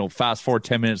then, fast forward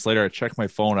 10 minutes later, I checked my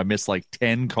phone. I missed like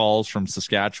 10 calls from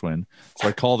Saskatchewan. So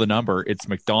I call the number. It's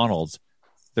McDonald's.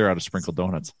 They're out of sprinkled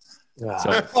donuts.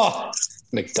 So,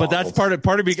 but that's part of me.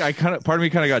 Part of me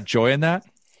kind of got joy in that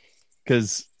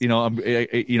because I'm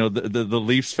the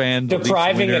Leafs fan.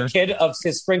 Depriving a kid of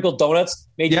his sprinkled donuts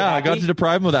made you happy? I got to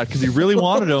deprive him of that because he really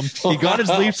wanted them. He got his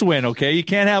Leafs win. Okay, you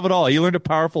can't have it all. He learned a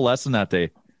powerful lesson that day.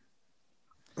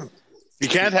 You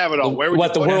can't have it all. Where would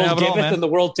what the world giveth and the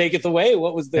world taketh away?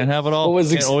 What was the? Can't have it all. What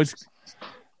was always?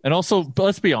 And also, but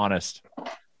let's be honest.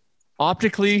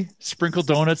 Optically, sprinkled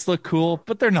donuts look cool,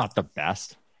 but they're not the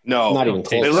best. No, not even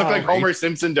close. They look like Homer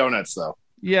Simpson donuts, though.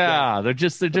 Yeah, they're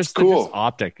just cool. Just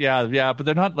optic. Yeah, but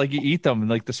they're not like you eat them and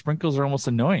like the sprinkles are almost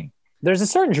annoying. There's a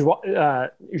certain joie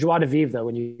de vivre though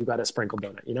when you got a sprinkled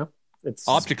donut. It's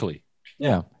optically.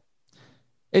 Yeah.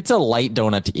 It's a light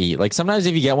donut to eat. Like sometimes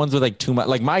if you get ones with like too much,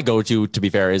 like my go-to, to be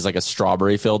fair, is like a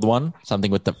strawberry filled one, something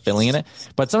with the filling in it.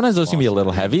 But sometimes those can be a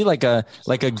little heavy, like a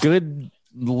good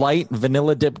light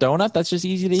vanilla dip donut. That's just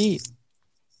easy to eat.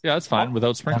 Yeah, that's fine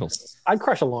without sprinkles. I'd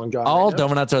crush a Long John. All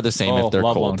donuts are the same if they're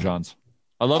love cold. Long Johns.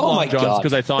 I love Long Johns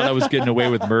because I thought I was getting away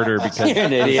with murder because it's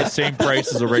the same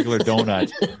price as a regular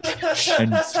donut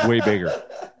and it's way bigger.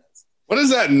 What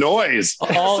is that noise?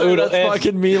 All oodle, that's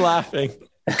fucking me laughing.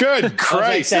 Good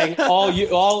Christ! Saying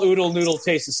all oodle noodle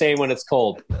tastes the same when it's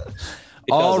cold.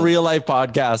 All real life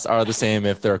podcasts are the same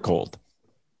if they're cold.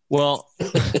 Well,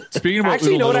 speaking about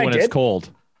oodle noodle when it's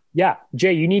cold. Yeah,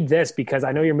 Jay, you need this because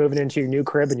I know you're moving into your new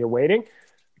crib and you're waiting.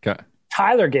 Okay.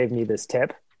 Tyler gave me this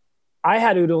tip. I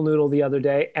had oodle noodle the other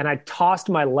day and I tossed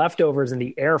my leftovers in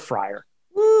the air fryer.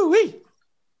 Woo-wee.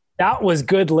 That was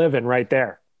good living right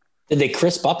there. Did they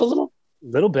crisp up a little?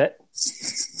 Little bit.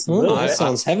 That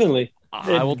sounds heavenly.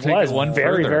 I will take it one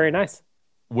very, further. very nice.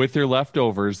 With your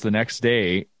leftovers the next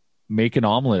day, make an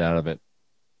omelet out of it.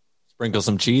 Sprinkle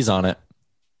some cheese on it.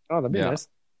 Oh, that'd be nice.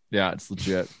 Yeah, it's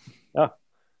legit. Oh.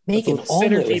 Make an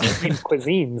omelet between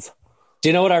cuisines. Do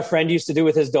you know what our friend used to do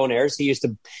with his donaires? He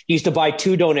used to buy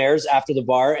 2 donaires after the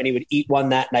bar, and he would eat one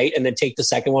that night and then take the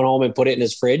second one home and put it in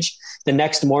his fridge. The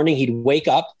next morning, he'd wake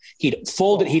up, he'd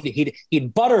fold it,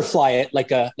 he'd butterfly it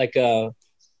like a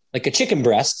chicken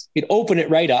breast. He'd open it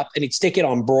right up and he'd stick it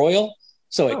on broil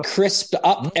so it crisped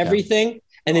up everything,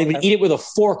 and then he'd eat it with a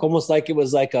fork, almost like it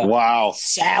was like a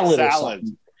salad or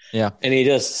something. Yeah, and he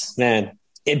just a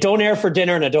donaire for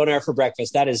dinner and a donaire for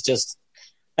breakfast.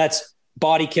 That's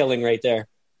body killing right there.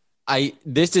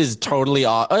 This is totally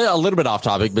a little bit off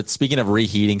topic, but speaking of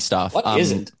reheating stuff, what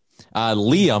isn't?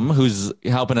 Liam, who's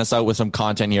helping us out with some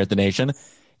content here at The Nation,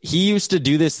 he used to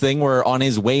do this thing where on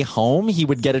his way home, he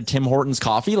would get a Tim Hortons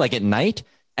coffee like at night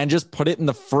and just put it in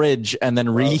the fridge and then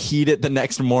reheat it the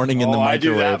next morning in the microwave. I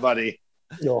do that, buddy.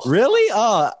 Really?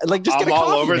 Like just get a I'm all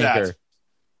coffee over maker. that.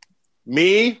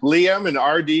 Me, Liam, and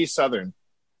RD Southern.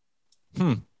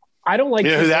 I don't like.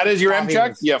 You know who that is? Your M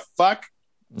Chuck? You fuck.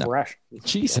 No. Fresh.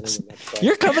 Jesus,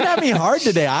 you're coming at me hard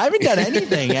today. I haven't done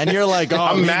anything, and you're like, "Oh,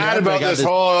 I'm mad about this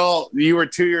whole." You were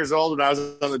 2 years old when I was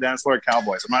on the dance floor at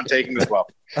Cowboys. I'm not taking this well.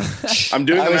 I'm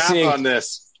doing the math on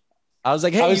this. I was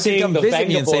like, "Hey, you can come visit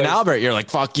me in St. Albert." You're like,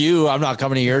 "Fuck you! I'm not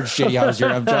coming to your shitty house.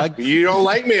 Your M Chuck. You don't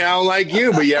like me. I don't like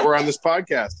you. But yet we're on this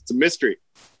podcast. It's a mystery."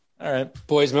 All right,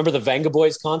 boys. Remember the Venga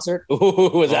Boys concert? Ooh,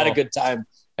 was that a good time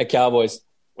at Cowboys?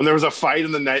 When there was a fight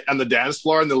on the dance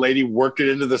floor and the lady worked it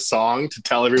into the song to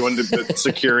tell everyone the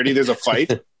security there's a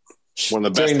fight. One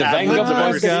of the best.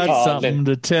 I've got something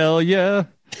to tell you.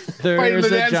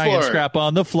 There's a giant scrap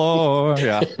on the floor.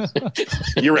 Yeah.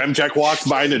 Your M Check walks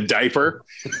by in a diaper.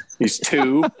 He's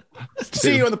 2.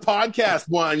 See you on the podcast,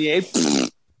 Wanye.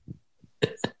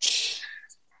 I'm just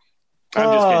kidding,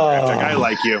 M Check. I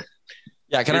like you.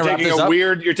 Yeah, can I wrap this up?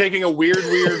 You're taking a weird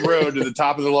road to the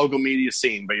top of the local media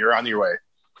scene, but you're on your way.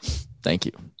 Thank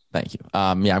you. Yeah,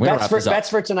 I'm going to wrap this up. Bets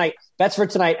for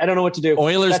tonight. I don't know what to do.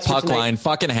 Oilers puck line.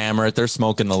 Fucking hammer it. They're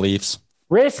smoking the Leafs.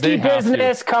 Risky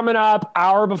business coming up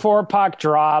hour before puck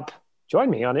drop. Join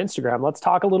me on Instagram. Let's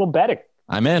talk a little betting.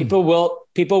 I'm in.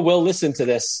 People will listen to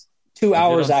this 2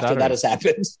 hours after that has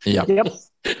happened. Yep.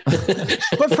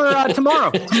 But for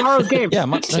tomorrow's game. Yeah,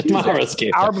 tomorrow's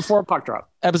game. Hour before puck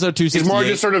drop. Episode 268. It's more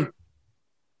just sort of.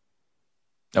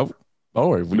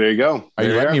 There you go. Are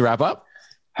you letting me wrap up?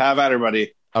 Have at her,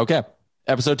 buddy. Okay.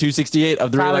 Episode 268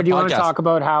 of the Real Life Podcast. Do you want to talk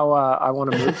about how I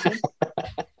want to move?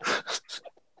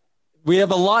 We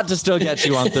have a lot to still get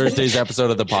to on Thursday's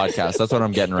episode of the podcast. That's what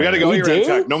I'm getting right now. We got to go here,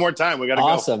 Chuck. No more time. We got to go.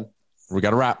 Awesome. We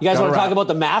got to wrap. You guys want to talk about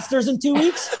the Masters in 2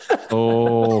 weeks?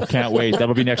 Oh, can't wait.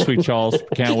 That'll be next week, Charles.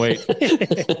 Can't wait.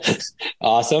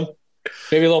 Awesome.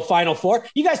 Maybe a little Final Four.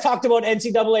 You guys talked about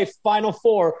NCAA Final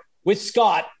Four with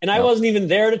Scott, and I wasn't even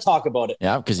there to talk about it.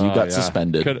 Yeah, because you got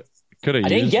suspended. Could have. I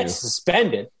didn't get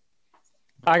suspended.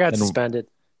 I got suspended.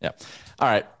 Yeah. All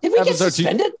right. Did we get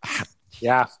suspended?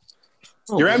 Yeah.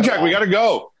 You're MJack. We got to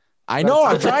go. I know.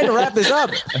 I'm trying to wrap this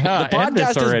up. The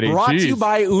podcast is brought to you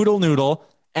by Oodle Noodle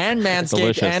and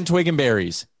Manscaped and Twig and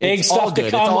Berries. Big stuff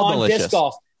to come on disc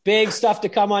golf. Big stuff to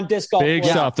come on disc golf. Big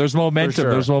stuff. There's momentum.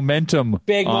 Sure. There's momentum.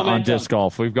 Big momentum on disc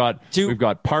golf. We've got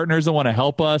partners that want to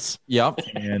help us. Yep.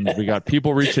 And we got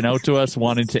people reaching out to us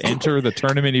wanting to enter the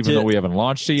tournament, even though we haven't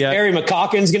launched it yet. Barry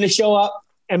McCocken's going to show up.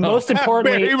 And most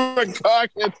importantly, Barry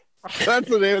McCocken. That's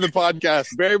the name of the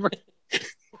podcast. Barry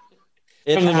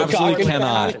It absolutely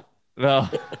cannot. No.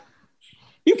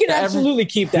 You can absolutely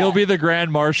keep that. He'll be the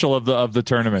grand marshal of the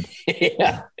tournament.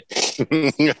 Yeah.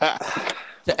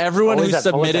 To everyone who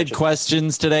submitted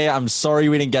questions today, I'm sorry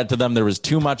we didn't get to them. There was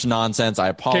too much nonsense. I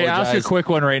apologize. Okay, ask a quick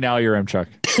one right now, your Chuck.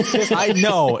 I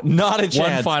know, not a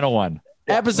chance. One final one.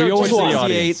 Episode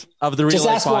 268 of the Real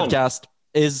Life Podcast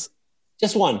is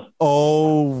just one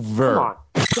over.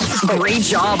 Great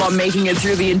job on making it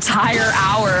through the entire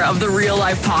hour of the Real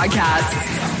Life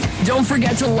Podcast. Don't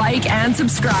forget to like and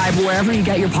subscribe wherever you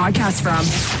get your podcasts from.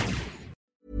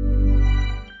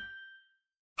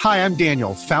 Hi, I'm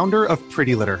Daniel, founder of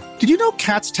Pretty Litter. Did you know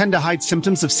cats tend to hide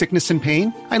symptoms of sickness and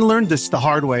pain? I learned this the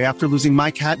hard way after losing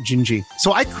my cat, Gingy.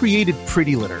 So I created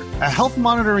Pretty Litter, a health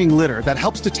monitoring litter that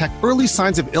helps detect early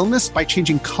signs of illness by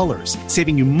changing colors,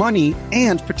 saving you money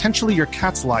and potentially your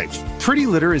cat's life. Pretty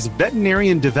Litter is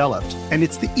veterinarian developed, and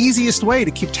it's the easiest way to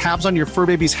keep tabs on your fur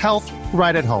baby's health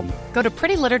right at home. Go to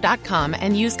prettylitter.com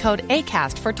and use code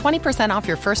ACAST for 20% off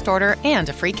your first order and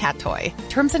a free cat toy.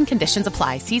 Terms and conditions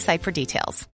apply. See site for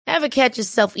details. Ever catch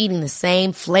yourself eating the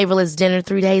same flavorless dinner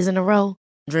 3 days in a row?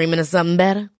 Dreaming of something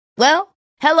better? Well,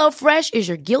 HelloFresh is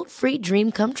your guilt-free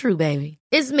dream come true, baby.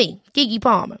 It's me, Keke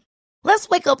Palmer. Let's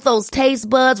wake up those taste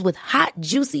buds with hot,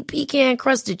 juicy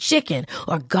pecan-crusted chicken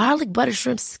or garlic butter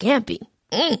shrimp scampi.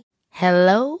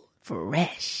 Hello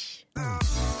Fresh.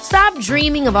 Stop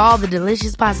dreaming of all the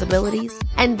delicious possibilities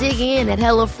and dig in at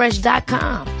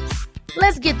HelloFresh.com.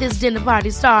 Let's get this dinner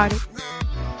party started.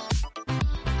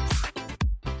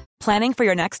 Planning for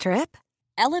your next trip?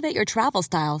 Elevate your travel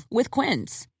style with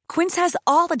Quince. Quince has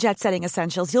all the jet-setting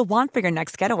essentials you'll want for your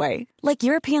next getaway, like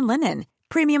European linen,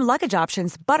 premium luggage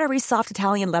options, buttery soft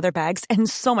Italian leather bags, and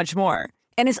so much more.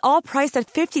 And is all priced at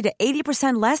 50 to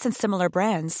 80% less than similar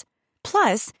brands.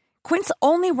 Plus, Quince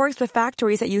only works with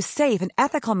factories that use safe and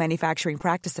ethical manufacturing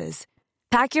practices.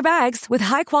 Pack your bags with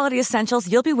high-quality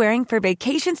essentials you'll be wearing for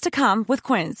vacations to come with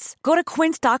Quince. Go to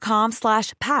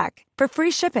quince.com/pack for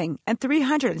free shipping and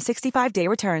 365-day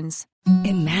returns.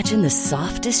 Imagine the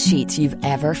softest sheets you've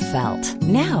ever felt.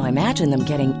 Now imagine them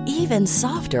getting even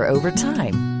softer over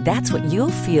time. That's what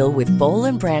you'll feel with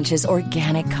Boll & Branch's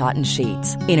organic cotton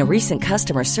sheets. In a recent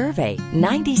customer survey,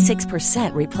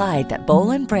 96% replied that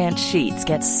Boll & Branch sheets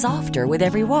get softer with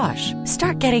every wash.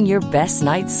 Start getting your best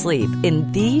night's sleep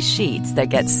in these sheets that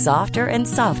get softer and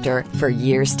softer for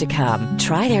years to come.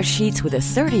 Try their sheets with a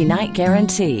 30-night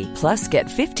guarantee. Plus, get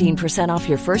 15% off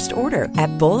your first order at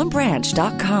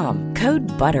bollandbranch.com. Code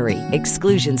BUTTERY.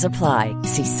 Exclusions apply.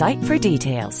 See site for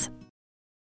details.